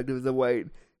my perspective as a white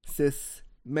cis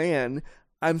man,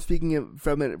 I'm speaking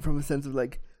from a sense of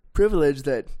like privilege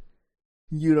that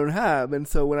you don't have. And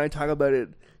so when I talk about it,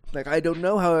 like I don't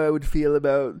know how I would feel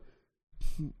about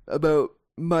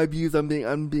my views on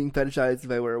being fetishized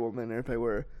if I were a woman or if I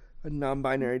were a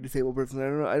non-binary disabled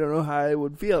person. I don't know how I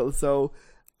would feel. So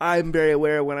I'm very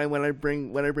aware when I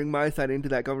bring my side into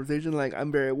that conversation, like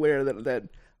I'm very aware that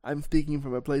I'm speaking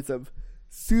from a place of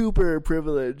super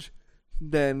privilege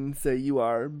than say you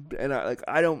are, and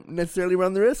I don't necessarily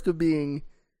run the risk of being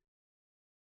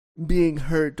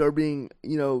hurt or being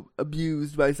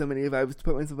abused by somebody if I was to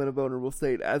put myself in a vulnerable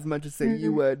state as much as say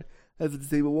you would as a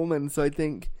disabled woman. So I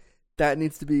think that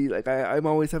needs to be like I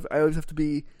always have to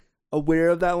be aware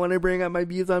of that when I bring up my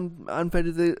views on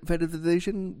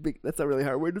fetishization. That's not really a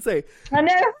hard word to say. I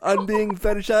know. On being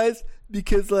fetishized,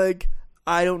 because like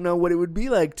I don't know what it would be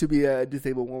like to be a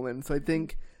disabled woman. So I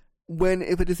think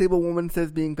if a disabled woman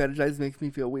says being fetishized makes me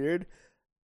feel weird,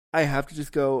 I have to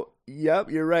just go, yep,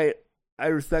 you're right. I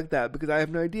respect that because I have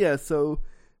no idea. So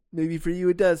maybe for you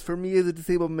it does. For me as a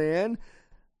disabled man,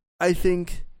 I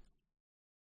think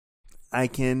I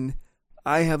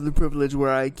have the privilege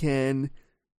where I can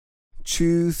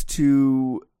choose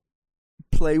to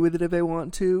play with it if I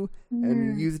want to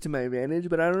and use it to my advantage,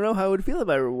 but I don't know how I would feel if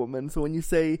I were a woman. So when you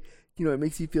say, it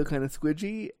makes you feel kind of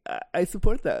squidgy, I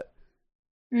support that.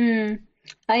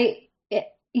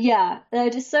 Yeah, there are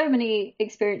just so many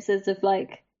experiences of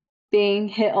like being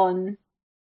hit on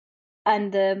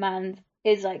and the man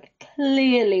is like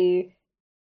clearly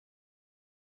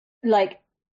like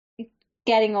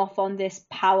getting off on this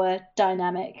power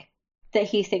dynamic that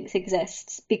he thinks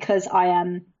exists because I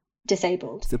am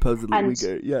disabled. Supposedly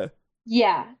weaker, yeah.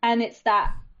 Yeah, and it's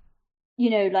that,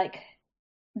 like,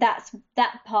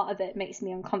 that part of it makes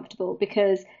me uncomfortable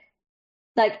because,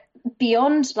 like,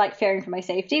 beyond, like, fearing for my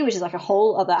safety, which is, like, a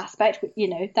whole other aspect,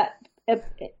 that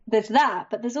there's that,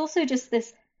 but there's also just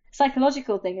this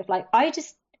psychological thing of, like,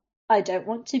 I don't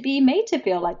want to be made to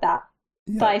feel like that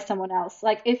by someone else.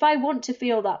 Like, if I want to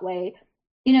feel that way,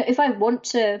 if I want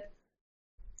to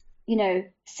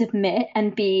submit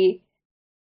and be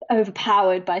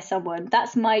overpowered by someone,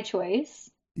 that's my choice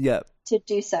to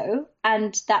do so,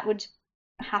 and that would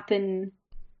happen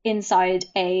inside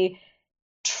a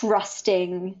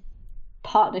trusting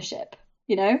partnership,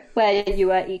 where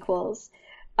you are equals.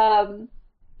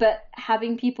 But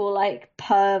having people like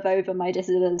perv over my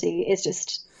disability is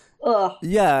just ugh.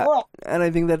 Yeah, Ugh. and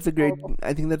I think that's a great. Horrible.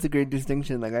 I think that's a great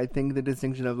distinction. Like, I think the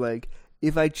distinction of like,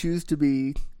 if I choose to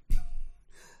be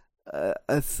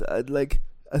like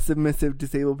a submissive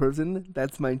disabled person,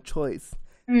 that's my choice.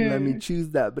 Let me choose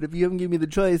that. But if you haven't given me the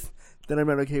choice, then I'm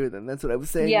not okay with it. And that's what I was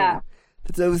saying. Yeah.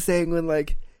 That's what I was saying when,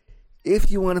 like,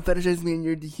 if you want to fetishize me and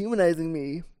you're dehumanizing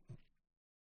me,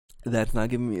 that's not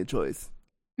giving me a choice.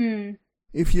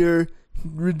 If you're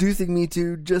reducing me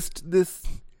to just this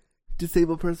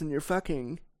disabled person you're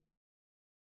fucking,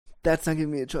 that's not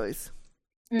giving me a choice.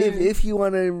 If you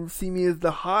want to see me as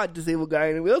the hot disabled guy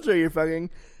in a wheelchair you're fucking,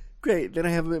 great, then I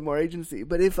have a bit more agency.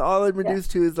 But if all I'm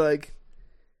reduced to is like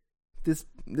this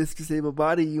disabled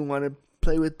body you want to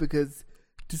play with because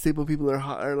disabled people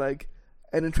are like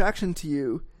an attraction to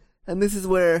you, and this is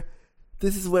where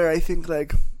I think,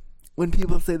 like, when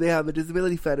people say they have a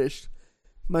disability fetish,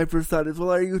 my first thought is,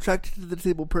 well, are you attracted to the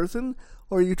disabled person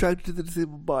or are you attracted to the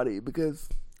disabled body? Because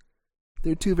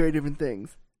they're two very different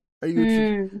things. Are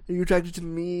you attracted to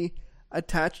me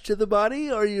attached to the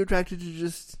body, or are you attracted to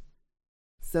just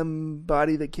some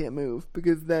body that can't move?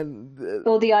 Because then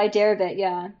or the idea of it,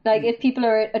 yeah. Like, if people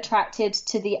are attracted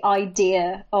to the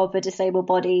idea of a disabled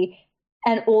body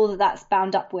and all that that's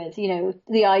bound up with, you know,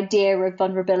 the idea of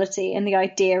vulnerability and the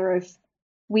idea of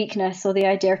weakness or the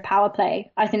idea of power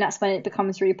play, I think that's when it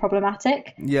becomes really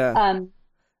problematic. Yeah.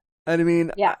 And I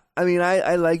mean, yeah.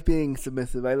 I like being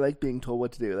submissive. I like being told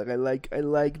what to do. Like, I like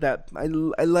that. I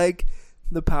like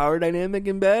the power dynamic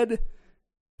in bed.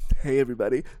 Hey,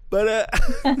 everybody. But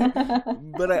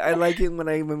but I like it when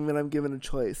I'm given a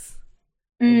choice.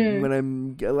 When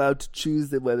I'm allowed to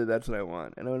choose whether that's what I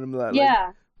want. And when I'm allowed,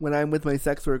 like, when I'm with my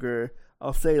sex worker,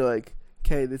 I'll say, like,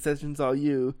 okay, this session's all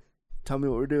you. Tell me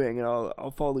what we're doing, and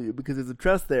I'll follow you, because there's a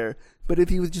trust there. But if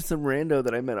he was just some rando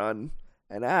that I met on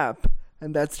an app,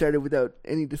 and that started without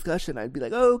any discussion, I'd be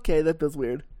like, oh, okay, that feels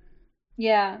weird.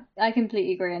 Yeah, I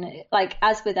completely agree. And it, like,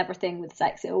 as with everything with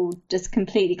sex, it all just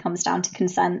completely comes down to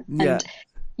consent. Yeah. And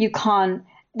you can't,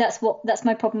 that's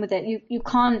my problem with it. You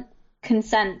can't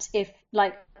consent if,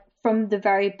 like, from the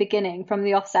very beginning, from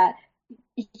the offset,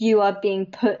 you are being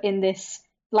put in this,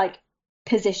 like,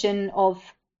 position of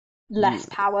less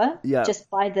power just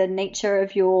by the nature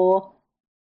of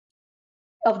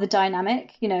the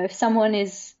dynamic. You know, if someone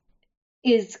is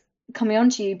coming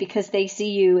onto you because they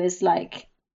see you as, like,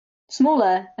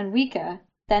 smaller and weaker,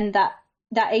 then that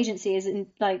agency is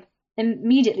like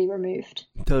immediately removed.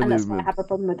 Totally and that's removed. why I have a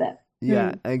problem with it.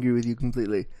 Yeah, I agree with you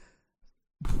completely.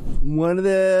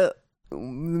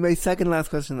 My second last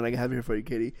question that I have here for you,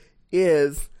 Katie,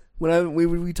 is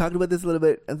we talked about this a little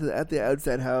bit at the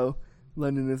outset, how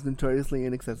London is notoriously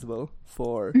inaccessible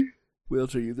for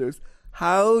wheelchair users.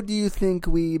 How do you think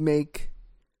we make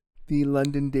the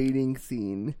London dating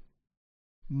scene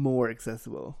more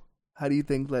accessible? How do you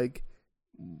think, like,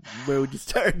 where would you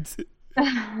start?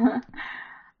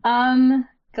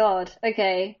 God,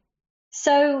 okay.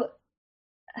 So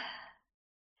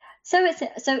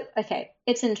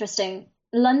it's interesting.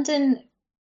 London,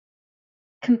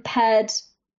 compared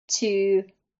to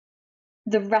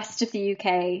the rest of the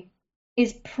UK,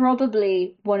 is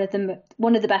probably one of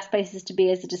the best places to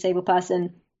be as a disabled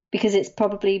person, because it's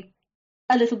probably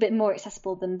a little bit more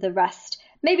accessible than the rest.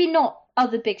 Maybe not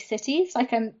other big cities,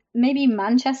 like maybe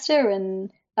Manchester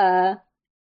and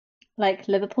like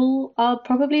Liverpool are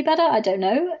probably better. I don't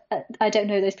know. I don't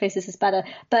know those places as better.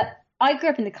 But I grew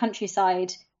up in the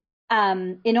countryside,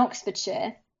 in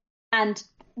Oxfordshire, and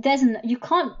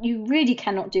you really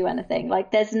cannot do anything.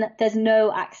 Like, there's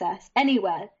no access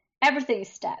anywhere. Everything's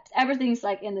steps. Everything's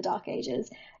like in the Dark Ages.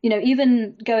 You know,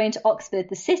 even going to Oxford,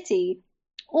 the city,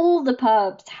 all the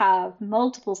pubs have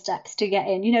multiple steps to get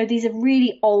in. You know, these are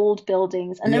really old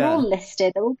buildings, and they're all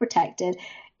listed. They're all protected.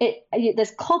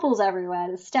 There's cobbles everywhere.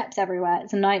 There's steps everywhere.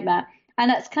 It's a nightmare. And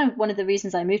that's kind of one of the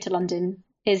reasons I moved to London,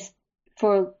 is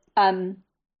for that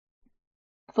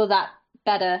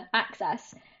better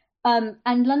access. And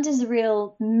London's a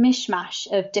real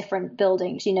mishmash of different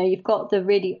buildings. You know, you've got the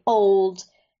really old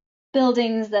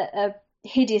buildings that are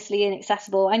hideously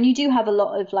inaccessible, and you do have a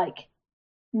lot of, like,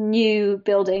 new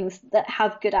buildings that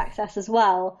have good access as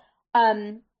well.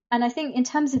 And I think in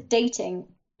terms of dating,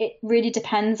 it really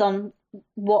depends on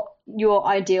what your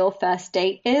ideal first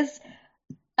date is,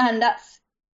 and that's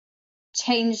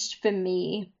changed for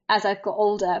me as I've got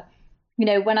older. You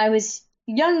know, when I was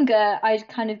younger, I'd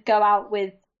kind of go out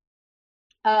with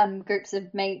groups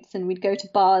of mates, and we'd go to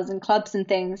bars and clubs and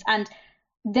things, and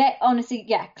honestly,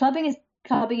 clubbing is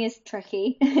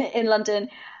tricky in London.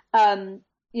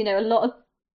 You know, a lot of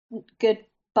good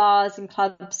bars and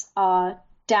clubs are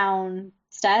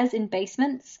downstairs in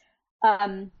basements.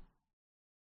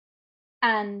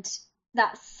 and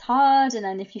that's hard. And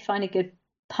then if you find a good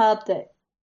pub that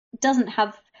doesn't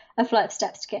have a flight of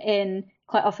steps to get in,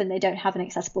 quite often they don't have an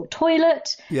accessible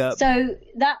toilet. Yep. So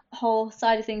that whole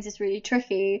side of things is really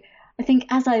tricky. I think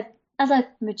as I've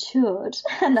matured,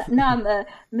 and now I'm a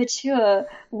mature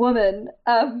woman,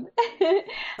 about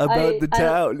the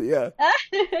town, yeah.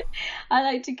 I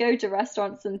like to go to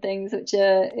restaurants and things, which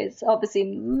it's obviously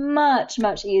much,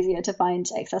 much easier to find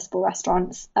accessible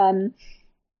restaurants.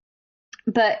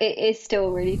 But it is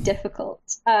still really difficult.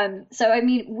 So, I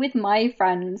mean, with my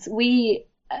friends, we,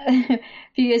 a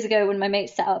few years ago when my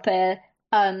mates set up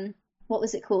what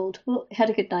was it called? Well, it had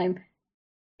a good name.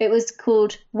 It was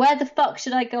called Where the Fuck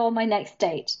Should I Go on My Next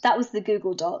Date? That was the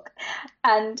Google Doc.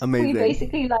 And Amazing. We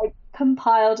basically like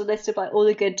compiled a list of like all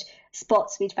the good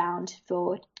spots we'd found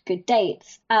for good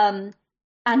dates. And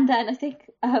then I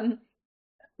think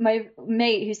my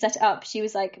mate who set it up, she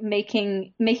was like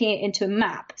making it into a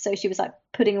map. So she was like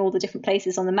putting all the different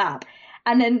places on the map.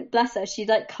 And then bless her, she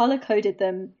like color coded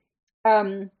them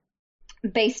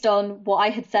based on what I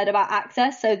had said about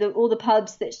access. So all the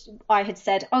pubs that I had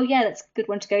said, oh yeah, that's a good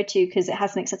one to go to because it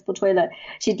has an accessible toilet,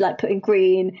 she'd like put in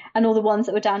green, and all the ones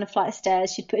that were down a flight of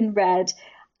stairs, she'd put in red.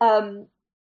 And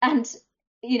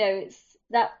you know,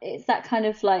 it's that kind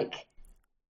of like,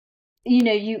 you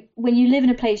know, when you live in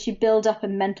a place, you build up a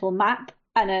mental map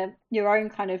and your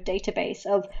own kind of database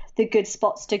of the good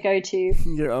spots to go to.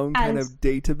 Your own kind of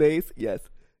database, yes.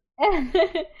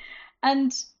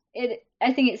 And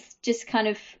I think it's just kind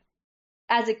of,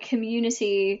 as a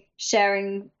community,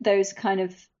 sharing those kind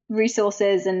of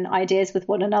resources and ideas with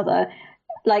one another.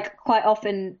 Like quite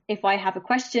often, if I have a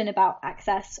question about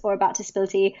access or about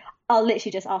disability, I'll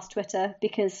literally just ask Twitter,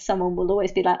 because someone will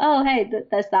always be like, oh, hey,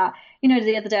 there's that. You know,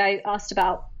 the other day I asked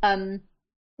about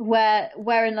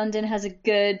where in London has a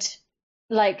good,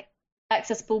 like,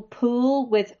 accessible pool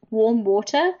with warm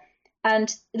water.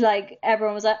 And like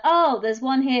everyone was like, oh, there's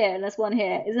one here and there's one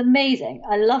here. It's amazing.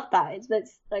 I love that.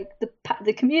 It's like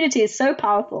the community is so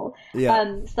powerful.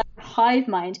 Yeah. It's like a hive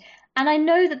mind. And I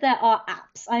know that there are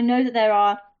apps. I know that there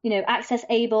are, you know, Access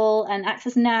Able and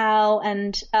Access Now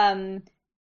and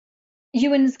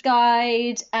Ewan's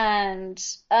Guide and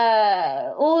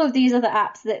all of these other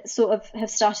apps that sort of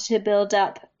have started to build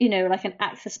up, you know, like an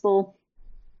access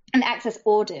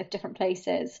audit of different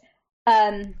places.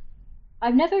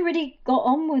 I've never really got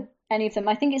on with any of them.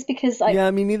 I think it's because like,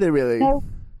 yeah, me neither really.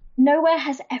 Nowhere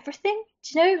has everything.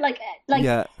 Do you know? Like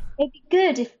yeah. It'd be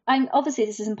good if obviously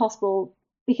this is impossible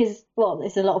because, well,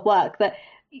 it's a lot of work, but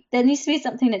there needs to be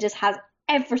something that just has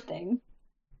everything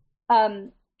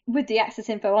with the access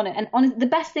info on it. And the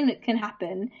best thing that can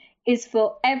happen is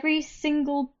for every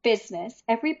single business,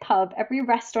 every pub, every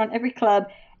restaurant, every club,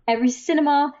 every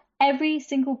cinema, every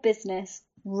single business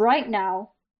right now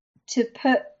to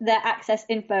put their access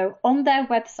info on their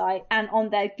website and on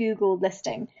their Google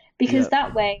listing, because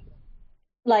that way,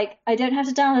 like, I don't have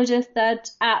to download a third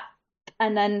app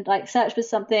and then like search for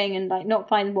something and like not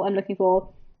find what I'm looking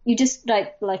for. You just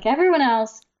like everyone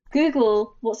else,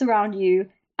 Google what's around you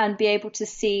and be able to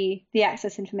see the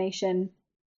access information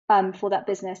for that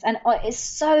business. And it's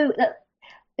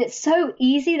so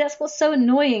easy. That's what's so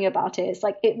annoying about it. It's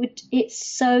like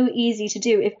it's so easy to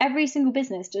do if every single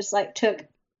business just like took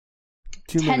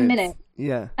 10 minutes.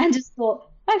 Yeah. And just thought,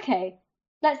 okay,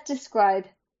 let's describe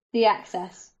the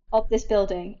access of this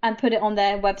building and put it on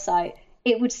their website.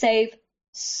 It would save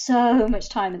so much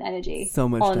time and energy. So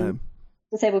much time.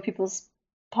 Disabled people's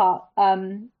part.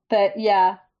 But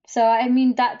yeah, so I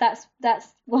mean that's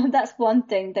one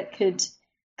thing that could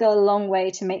go a long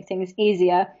way to make things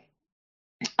easier.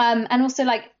 And also,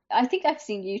 like, I think I've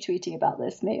seen you tweeting about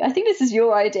this. Maybe I think this is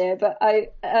your idea, but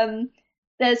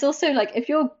there's also, like, if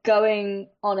you're going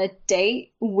on a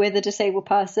date with a disabled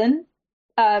person,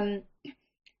 do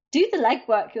the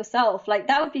legwork yourself. Like,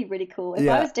 that would be really cool. If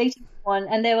I was dating someone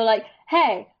and they were like,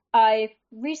 hey, I've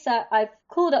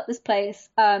called up this place,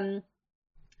 and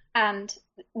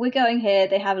we're going here,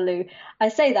 they have a loo. I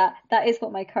say that is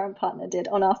what my current partner did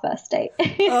on our first date.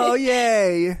 Oh,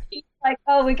 yay. Like,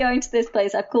 oh, we're going to this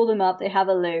place, I've called them up, they have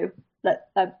a loo.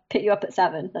 I'll pick you up at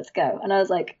 7, let's go. And I was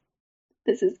like,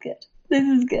 this is good. This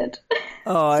is good.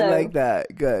 Oh, I like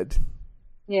that. Good.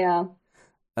 Yeah.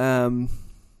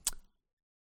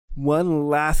 One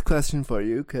last question for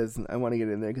you, because I want to get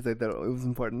in there because I thought it was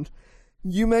important.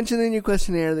 You mentioned in your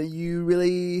questionnaire that you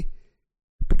really,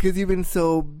 because you've been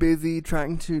so busy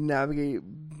trying to navigate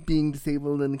being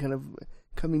disabled and kind of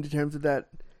coming to terms with that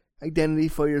identity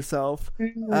for yourself,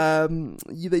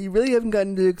 that you really haven't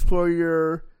gotten to explore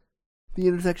the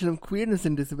intersection of queerness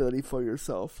and disability for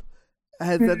yourself.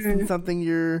 Has that been something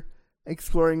you're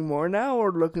exploring more now,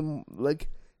 or looking like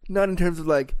not in terms of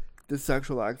like the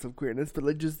sexual acts of queerness, but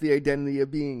like just the identity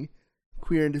of being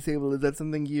queer and disabled? Is that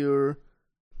something you're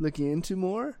looking into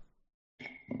more?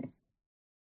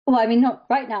 Well, I mean, not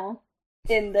right now.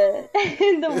 In the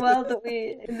world that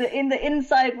in the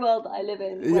inside world that I live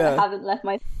in, where I haven't left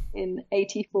my in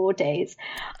 84 days.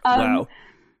 Wow.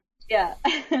 Yeah,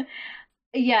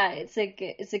 yeah. It's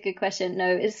a good question. No,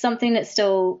 it's something that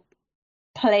still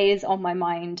plays on my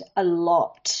mind a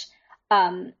lot.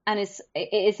 And it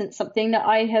isn't something that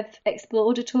I have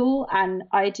explored at all, and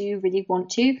I do really want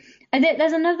to. And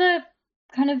there's another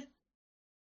kind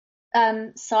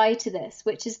of side to this,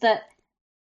 which is that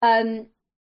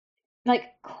like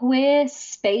queer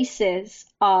spaces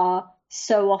are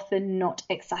so often not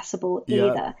accessible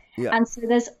either, and so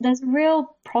there's a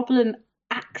real problem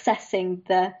accessing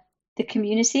the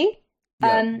community,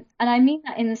 and I mean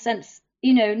that in the sense,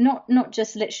 you know, not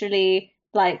just literally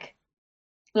like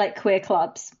queer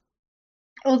clubs,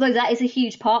 although that is a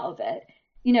huge part of it.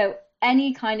 You know,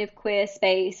 any kind of queer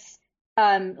space,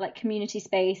 like community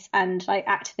space and like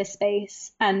activist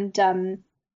space and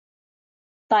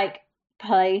like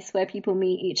place where people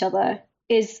meet each other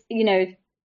is, you know,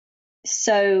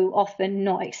 so often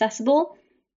not accessible.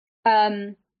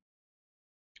 And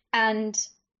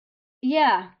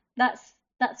yeah, that's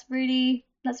really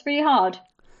hard.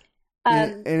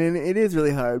 And it is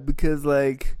really hard because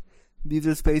like these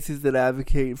are spaces that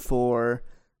advocate for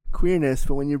queerness,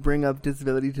 but when you bring up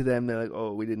disability to them, they're like,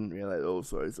 "Oh, we didn't realize. Oh,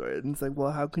 sorry." And it's like,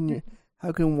 well, how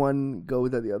can one go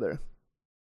without the other?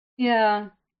 Yeah,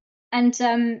 and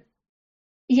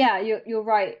yeah, you're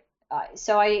right.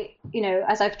 So I, you know,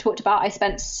 as I've talked about, I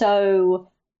spent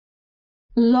so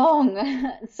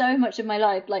long, so much of my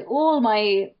life, like all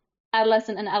my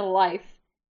adolescent and adult life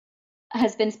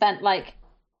has been spent like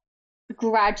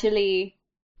gradually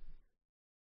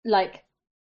like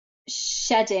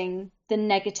shedding the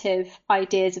negative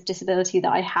ideas of disability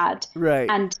that I had. Right.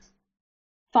 And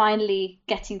finally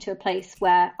getting to a place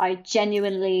where I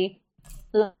genuinely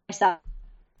love myself.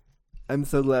 I'm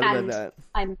so glad about that.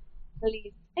 I'm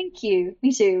really, thank you.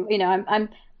 Me too. You know,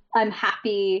 I'm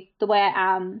happy the way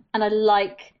I am, and I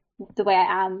like the way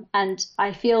I am, and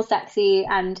I feel sexy,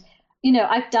 and you know,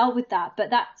 I've dealt with that,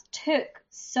 but that took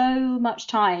so much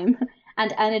time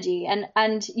and energy,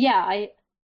 and yeah,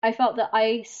 I felt that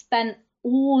I spent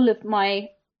all of my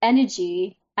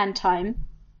energy and time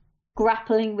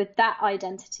grappling with that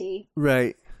identity.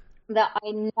 Right. That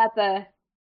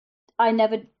I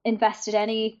never invested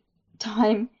any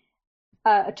time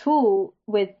at all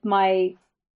with my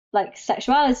like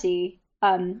sexuality,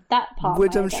 that part,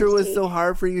 which I'm sure was so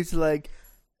hard for you to like.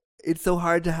 It's so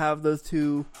hard to have those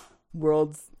two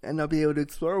worlds and not be able to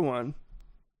explore one.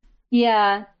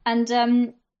 Yeah,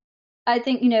 and I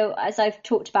think, you know, as I've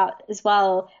talked about as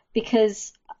well,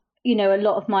 because you know, a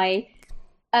lot of my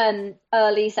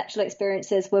early sexual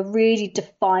experiences were really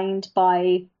defined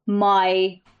by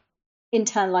my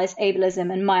internalized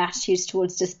ableism and my attitudes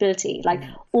towards disability. Like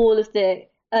all of the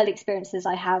early experiences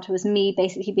I had was me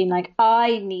basically being like,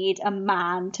 I need a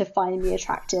man to find me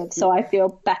attractive so I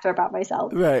feel better about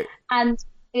myself. Right. And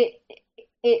it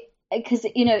because,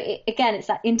 you know, again, it's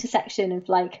that intersection of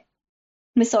like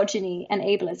misogyny and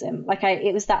ableism. Like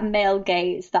it was that male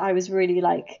gaze that I was really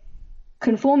like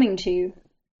conforming to.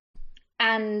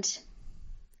 And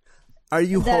are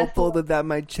you hopeful that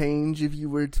might change if you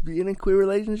were to be in a queer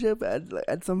relationship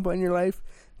at some point in your life?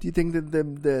 Do you think that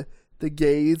the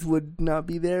gaze would not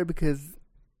be there because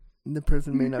the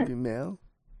person may not be male?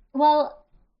 Well,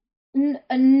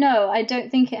 no, I don't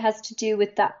think it has to do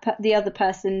with that the other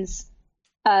person's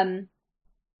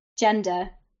gender.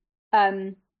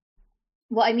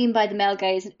 What I mean by the male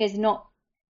gaze is not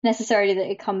necessarily that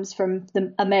it comes from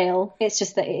a male. It's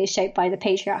just that it is shaped by the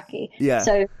patriarchy. Yeah.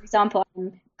 So, for example,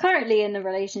 I'm currently in a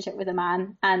relationship with a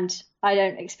man, and I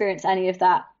don't experience any of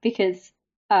that because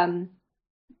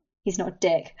he's not a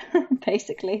dick,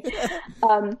 basically.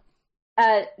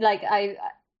 Like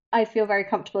I feel very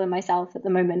comfortable in myself at the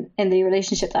moment in the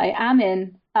relationship that I am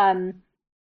in,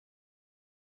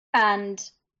 and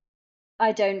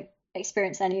I don't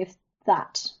experience any of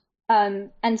that.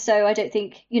 And so I don't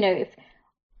think, you know, if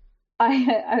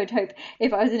I would hope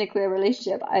if I was in a queer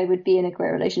relationship, I would be in a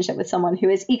queer relationship with someone who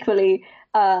is equally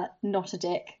not a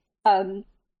dick, and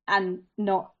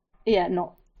not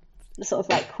sort of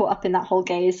like caught up in that whole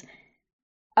gaze.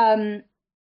 But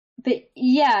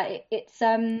yeah,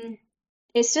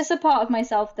 it's just a part of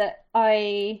myself that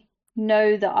I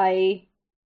know that I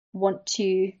want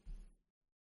to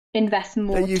invest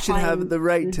more time. You should have the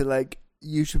right to, like,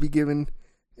 you should be given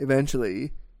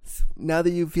eventually, now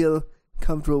that you feel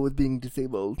comfortable with being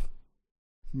disabled,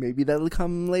 maybe that'll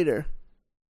come later.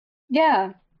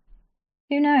 Yeah.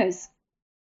 Who knows?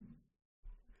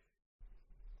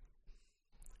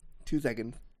 2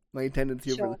 seconds. My attendant's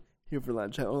here Sure. for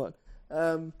lunch. Hold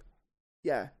on.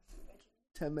 Yeah.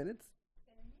 10 minutes?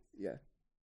 Yeah.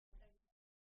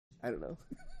 I don't know.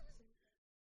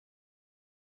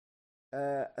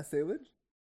 A sandwich?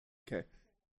 Okay.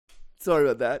 Sorry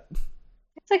about that.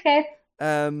 It's okay.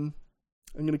 I'm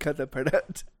gonna cut that part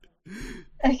out.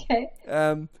 Okay.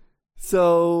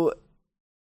 So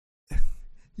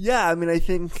yeah, I mean, I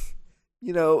think,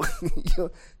 your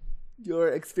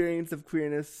experience of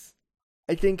queerness,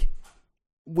 I think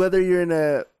whether you're in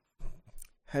a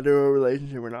hetero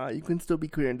relationship or not, you can still be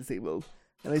queer and disabled.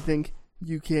 And I think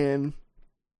you can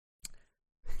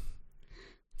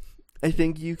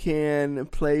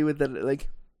play with that, like,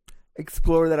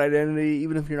 explore that identity,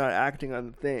 even if you're not acting on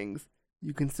the things,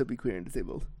 you can still be queer and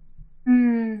disabled.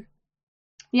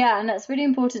 Yeah, and that's really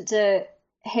important to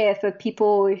hear for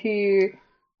people who,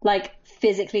 like,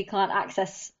 physically can't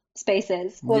access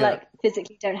spaces, or Yeah. like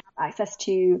physically don't have access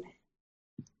to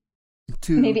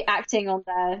maybe acting on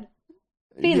their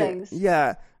feelings.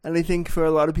 Yeah. And I think for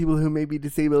a lot of people who may be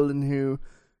disabled and who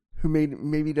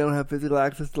maybe don't have physical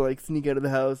access to, like, sneak out of the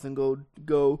house and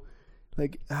go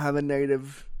like have a night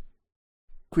of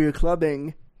queer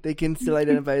clubbing, they can still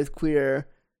identify as queer,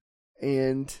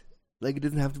 and, like, it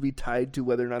doesn't have to be tied to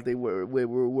whether or not they were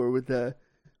with a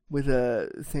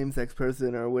same sex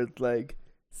person, or with, like,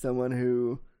 someone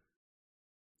who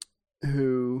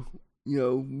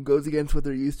goes against what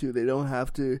they're used to. They don't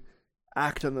have to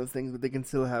act on those things, but they can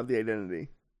still have the identity.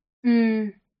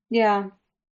 Yeah,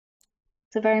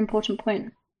 it's a very important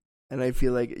point. And I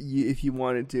feel like if you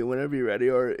wanted to, whenever you're ready,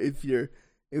 or if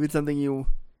it's something you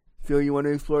feel you want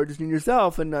to explore just in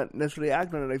yourself and not necessarily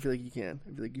act on it, I feel like you can.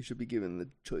 I feel like you should be given the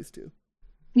choice to.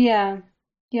 Yeah,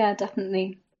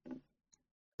 definitely.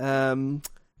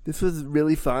 This was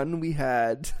really fun. We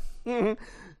had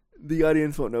the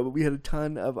audience won't know, but we had a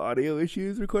ton of audio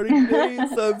issues recording today,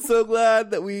 so I'm so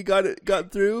glad that we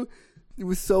got through. It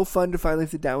was so fun to finally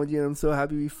sit down with you, and I'm so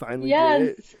happy we finally did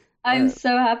it. Yes, I'm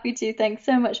so happy to. Thanks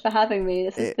so much for having me.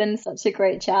 This has been such a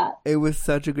great chat. It was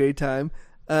such a great time.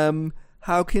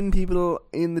 How can people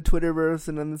in the Twitterverse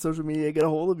and on the social media get a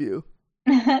hold of you?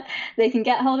 They can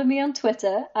get hold of me on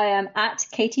Twitter. I am at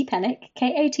Katie Pennick,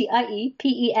 KatiePennick.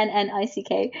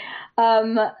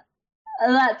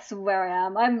 That's where I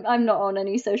am. I'm not on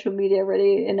any social media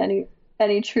really in any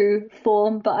true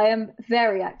form, but I am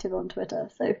very active on Twitter,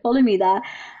 so follow me there.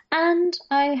 And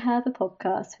I have a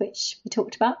podcast which we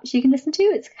talked about, which you can listen to.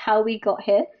 It's How We Got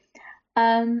Here,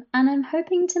 and I'm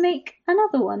hoping to make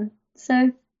another one.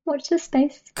 So watch this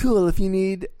space. Cool. If you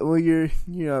need, well, you're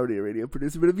already a radio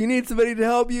producer, but if you need somebody to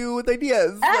help you with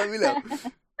ideas, let me know.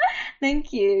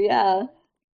 Thank you. Yeah.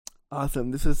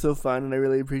 Awesome. This was so fun, and I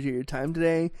really appreciate your time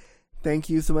today. Thank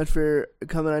you so much for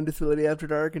coming on Disability After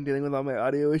Dark and dealing with all my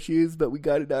audio issues, but we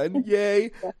got it done. Yay.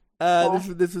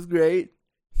 This was great.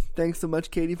 Thanks so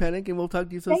much, Katie Pennick, and we'll talk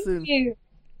to you soon. Thank you.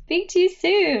 Speak to you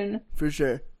soon. For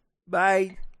sure.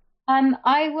 Bye.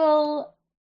 I will.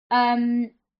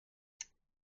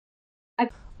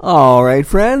 All right,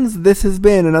 friends. This has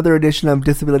been another edition of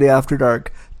Disability After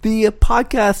Dark, the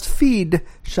podcast feed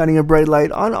shining a bright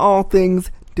light on all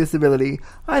things disability.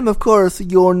 I'm, of course,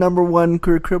 your number one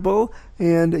queer cripple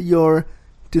and your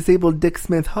disabled Dick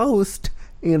Smith host,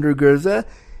 Andrew Gurza.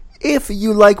 If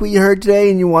you like what you heard today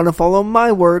and you want to follow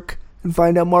my work and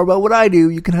find out more about what I do,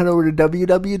 you can head over to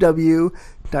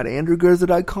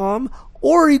www.andrewgurza.com,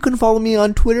 or you can follow me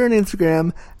on Twitter and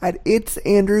Instagram at It's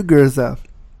Andrew Gurza.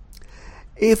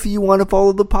 If you want to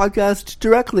follow the podcast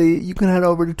directly, you can head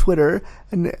over to Twitter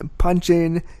and punch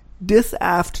in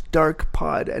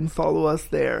DisAftDarkPod and follow us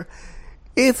there.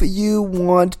 If you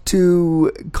want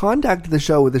to contact the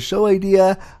show with a show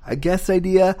idea, a guest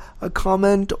idea, a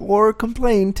comment, or a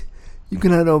complaint, you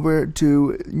can head over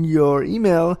to your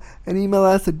email and email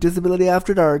us at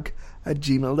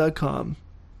disabilityafterdark@gmail.com.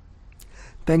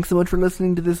 Thanks so much for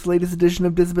listening to this latest edition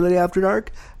of Disability After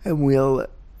Dark, and we'll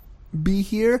be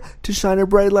here to shine a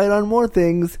bright light on more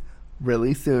things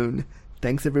really soon.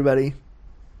 Thanks, everybody.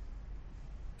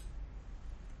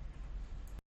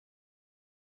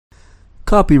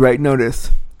 Copyright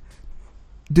notice.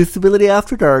 Disability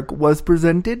After Dark was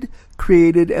presented,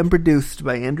 created, and produced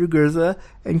by Andrew Gurza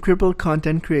and Crippled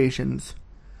Content Creations.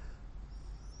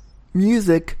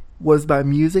 Music was by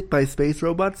Music by Space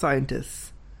Robot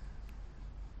Scientists.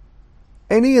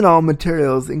 Any and all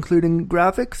materials, including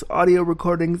graphics, audio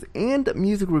recordings, and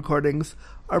music recordings,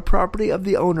 are property of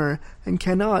the owner and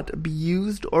cannot be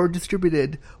used or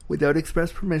distributed without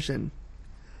express permission.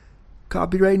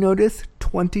 Copyright notice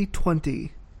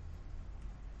 2020.